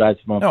apologize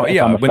if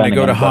I'm when they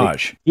go to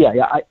Hajj.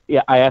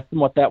 I asked him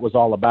what that was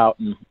all about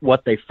and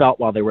what they felt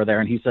while they were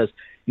there, and he says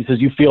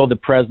you feel the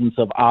presence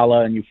of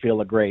Allah, and you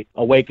feel a great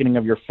awakening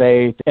of your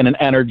faith and an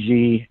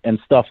energy and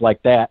stuff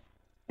like that.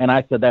 And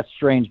I said, that's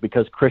strange,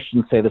 because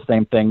Christians say the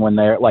same thing when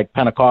they're, like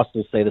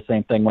Pentecostals say the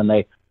same thing when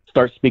they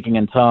start speaking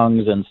in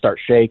tongues and start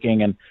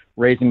shaking and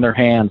raising their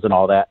hands and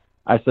all that.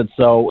 I said,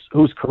 so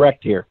who's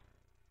correct here?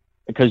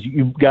 Because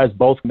you guys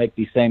both make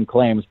these same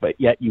claims, but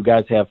yet you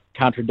guys have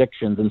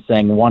contradictions in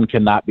saying one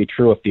cannot be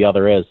true if the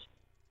other is.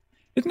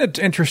 Isn't it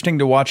interesting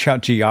to watch how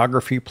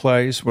geography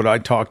plays? When I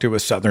talk to a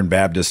Southern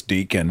Baptist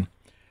deacon,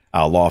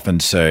 I'll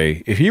often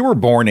say, if you were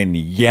born in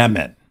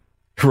Yemen,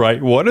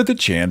 right, what are the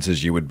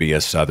chances you would be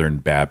a Southern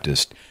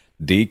Baptist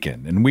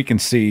deacon? And we can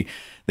see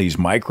these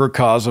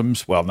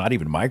microcosms, well, not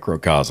even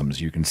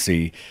microcosms. You can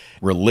see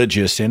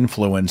religious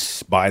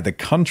influence by the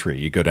country.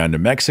 You go down to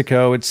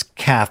Mexico, it's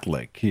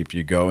Catholic. If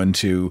you go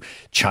into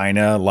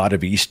China, a lot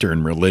of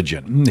Eastern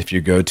religion. If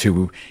you go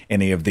to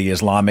any of the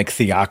Islamic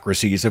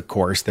theocracies, of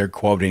course, they're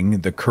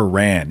quoting the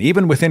Quran.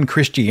 Even within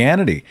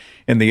Christianity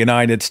in the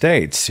United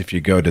States, if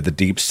you go to the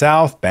Deep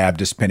South,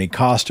 Baptist,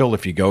 Pentecostal.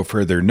 If you go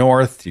further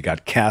north, you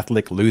got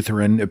Catholic,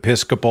 Lutheran,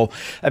 Episcopal.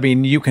 I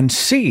mean, you can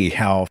see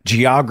how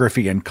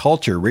geography and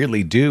culture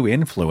really do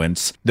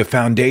influence the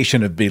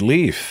foundation of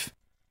belief.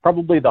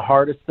 Probably the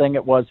hardest thing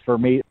it was for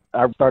me,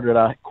 I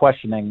started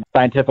questioning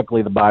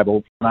scientifically the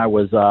Bible when I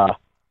was,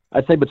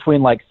 I'd say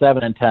between like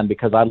 7 and 10,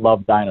 because I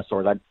love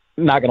dinosaurs. I'm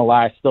not going to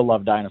lie, I still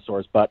love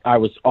dinosaurs, but I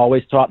was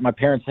always taught, my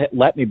parents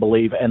let me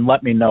believe and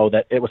let me know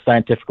that it was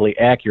scientifically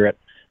accurate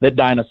that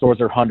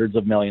dinosaurs are hundreds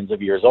of millions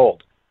of years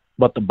old.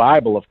 But the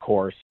Bible, of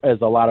course, as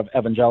a lot of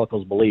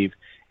evangelicals believe,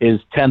 is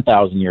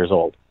 10,000 years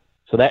old.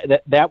 So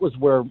that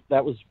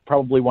was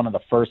probably one of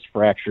the first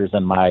fractures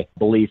in my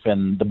belief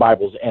in the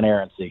Bible's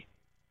inerrancy.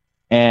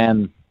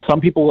 And some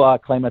people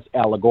claim it's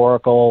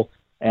allegorical,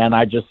 and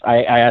I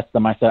asked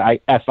them, I said,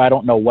 if I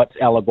don't know what's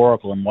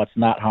allegorical and what's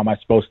not, how am I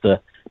supposed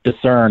to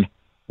discern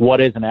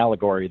what is an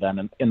allegory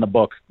then? In the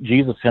book,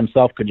 Jesus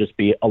himself could just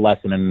be a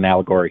lesson in an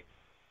allegory.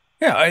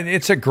 Yeah,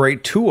 it's a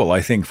great tool,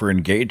 I think, for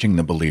engaging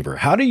the believer.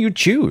 How do you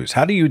choose?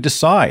 How do you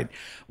decide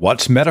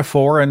what's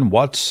metaphor and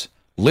what's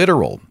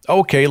literal?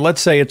 Okay, let's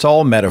say it's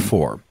all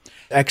metaphor.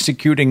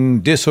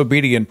 Executing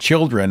disobedient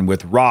children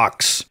with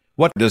rocks.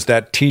 What does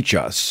that teach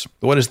us?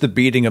 What does the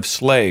beating of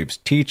slaves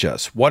teach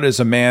us? What is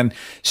a man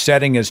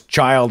setting his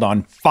child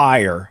on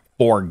fire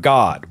for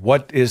God?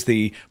 What is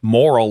the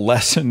moral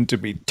lesson to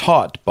be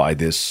taught by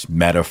this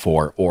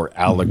metaphor or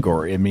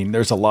allegory? I mean,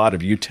 there's a lot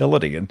of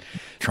utility in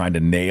trying to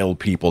nail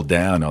people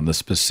down on the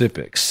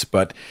specifics.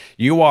 But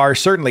you are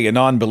certainly a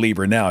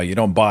non-believer now. You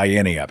don't buy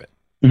any of it.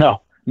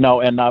 No,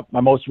 No, and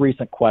my most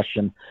recent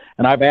question,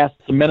 and I've asked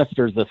some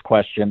ministers this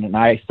question, and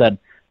I said,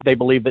 they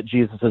believe that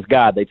Jesus is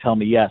God. They tell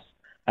me yes.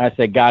 I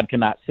say, God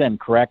cannot sin,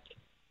 correct?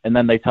 And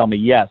then they tell me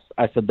yes.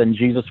 I said, then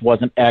Jesus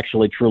wasn't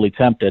actually truly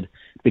tempted,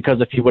 because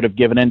if he would have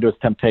given in to his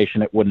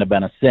temptation, it wouldn't have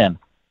been a sin.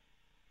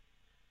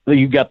 So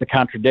you got the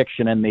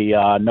contradiction in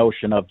the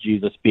notion of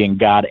Jesus being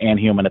God and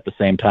human at the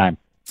same time.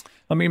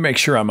 Let me make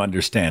sure I'm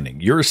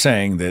understanding. You're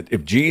saying that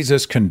if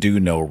Jesus can do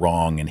no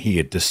wrong and he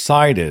had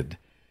decided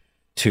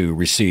to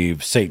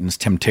receive Satan's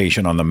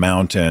temptation on the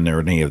mountain or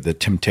any of the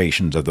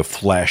temptations of the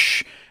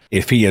flesh,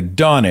 if he had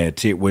done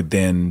it, it would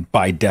then,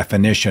 by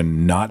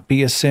definition, not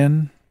be a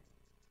sin?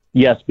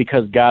 Yes,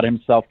 because God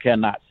himself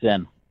cannot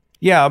sin.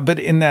 Yeah, but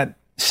in that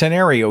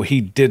scenario, he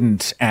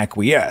didn't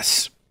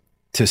acquiesce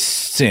to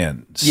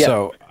sin. Yes.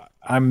 So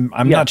I'm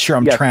not sure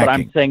I'm tracking. But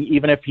I'm saying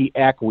even if he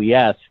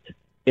acquiesced,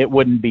 it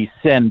wouldn't be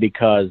sin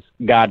because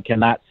God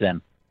cannot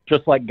sin.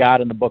 Just like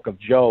God in the book of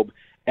Job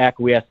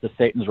acquiesced to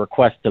Satan's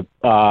request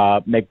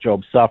to make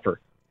Job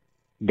suffer.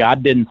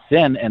 God didn't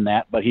sin in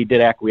that, but he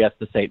did acquiesce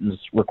to Satan's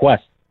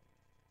request.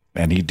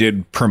 And he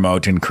did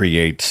promote and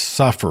create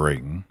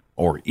suffering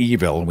or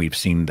evil. We've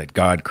seen that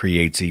God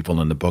creates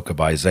evil in the book of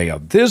Isaiah.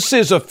 This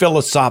is a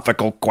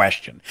philosophical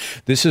question.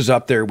 This is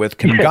up there with,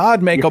 can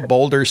God make a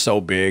boulder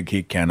so big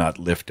he cannot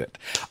lift it?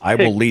 I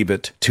will leave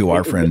it to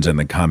our friends in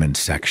the comments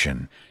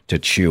section to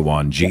chew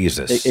on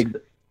Jesus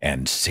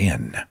and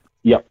sin.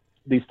 Yep.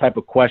 These type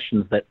of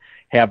questions that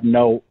have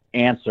no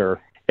answer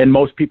in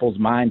most people's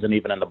minds and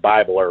even in the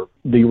Bible are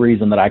the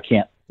reason that I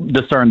can't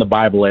discern the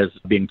Bible as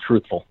being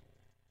truthful.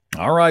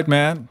 All right,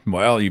 man.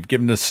 Well, you've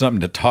given us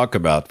something to talk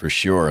about for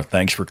sure.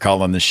 Thanks for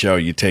calling the show.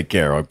 You take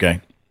care,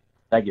 okay?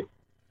 Thank you.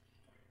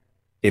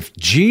 If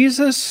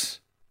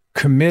Jesus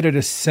committed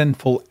a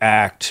sinful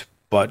act,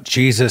 but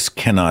Jesus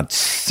cannot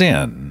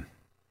sin,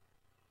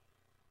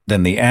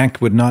 then the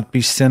act would not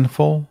be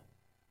sinful?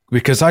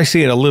 Because I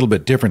see it a little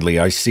bit differently.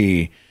 I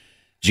see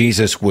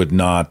Jesus would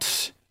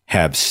not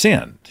have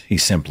sinned. He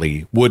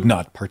simply would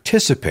not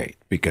participate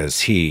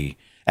because he,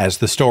 as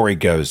the story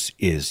goes,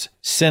 is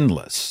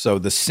sinless. So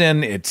the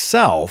sin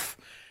itself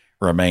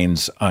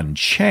remains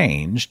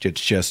unchanged.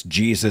 It's just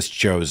Jesus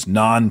chose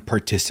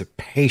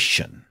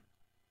non-participation.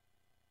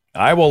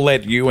 I will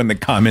let you in the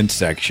comments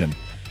section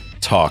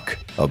talk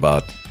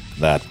about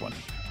that one.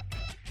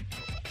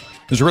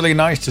 It was really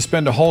nice to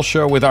spend a whole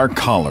show with our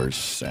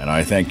callers, and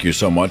I thank you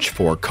so much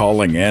for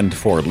calling and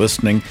for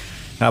listening.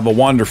 Have a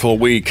wonderful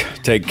week.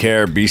 Take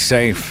care. Be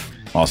safe.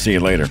 I'll see you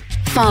later.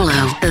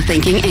 Follow The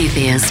Thinking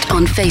Atheist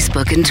on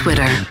Facebook and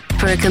Twitter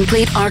for a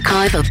complete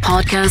archive of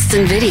podcasts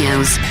and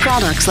videos,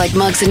 products like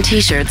mugs and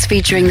t-shirts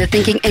featuring the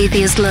Thinking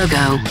Atheist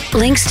logo,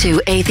 links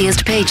to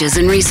atheist pages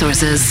and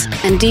resources,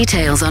 and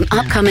details on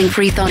upcoming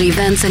Free Thought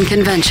events and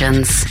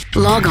conventions.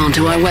 Log on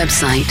to our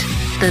website,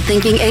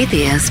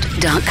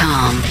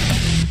 thethinkingatheist.com.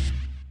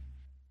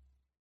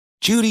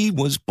 Judy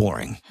was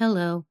boring.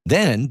 Hello.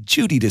 Then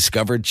Judy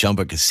discovered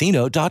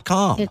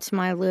ChumbaCasino.com. It's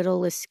my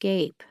little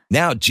escape.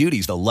 Now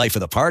Judy's the life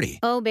of the party.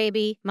 Oh,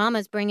 baby,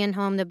 mama's bringing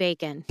home the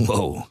bacon.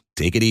 Whoa,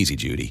 take it easy,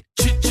 Judy.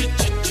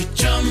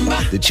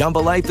 The Chumba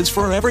life is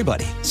for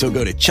everybody. So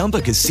go to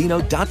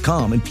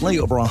ChumbaCasino.com and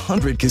play over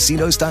 100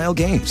 casino-style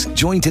games.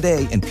 Join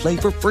today and play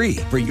for free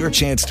for your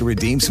chance to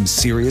redeem some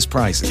serious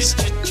prizes.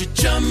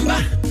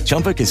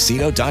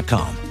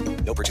 ChumbaCasino.com.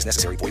 No purchase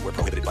necessary. Void where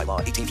prohibited by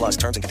law. 18+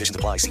 terms and conditions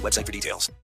apply. See website for details.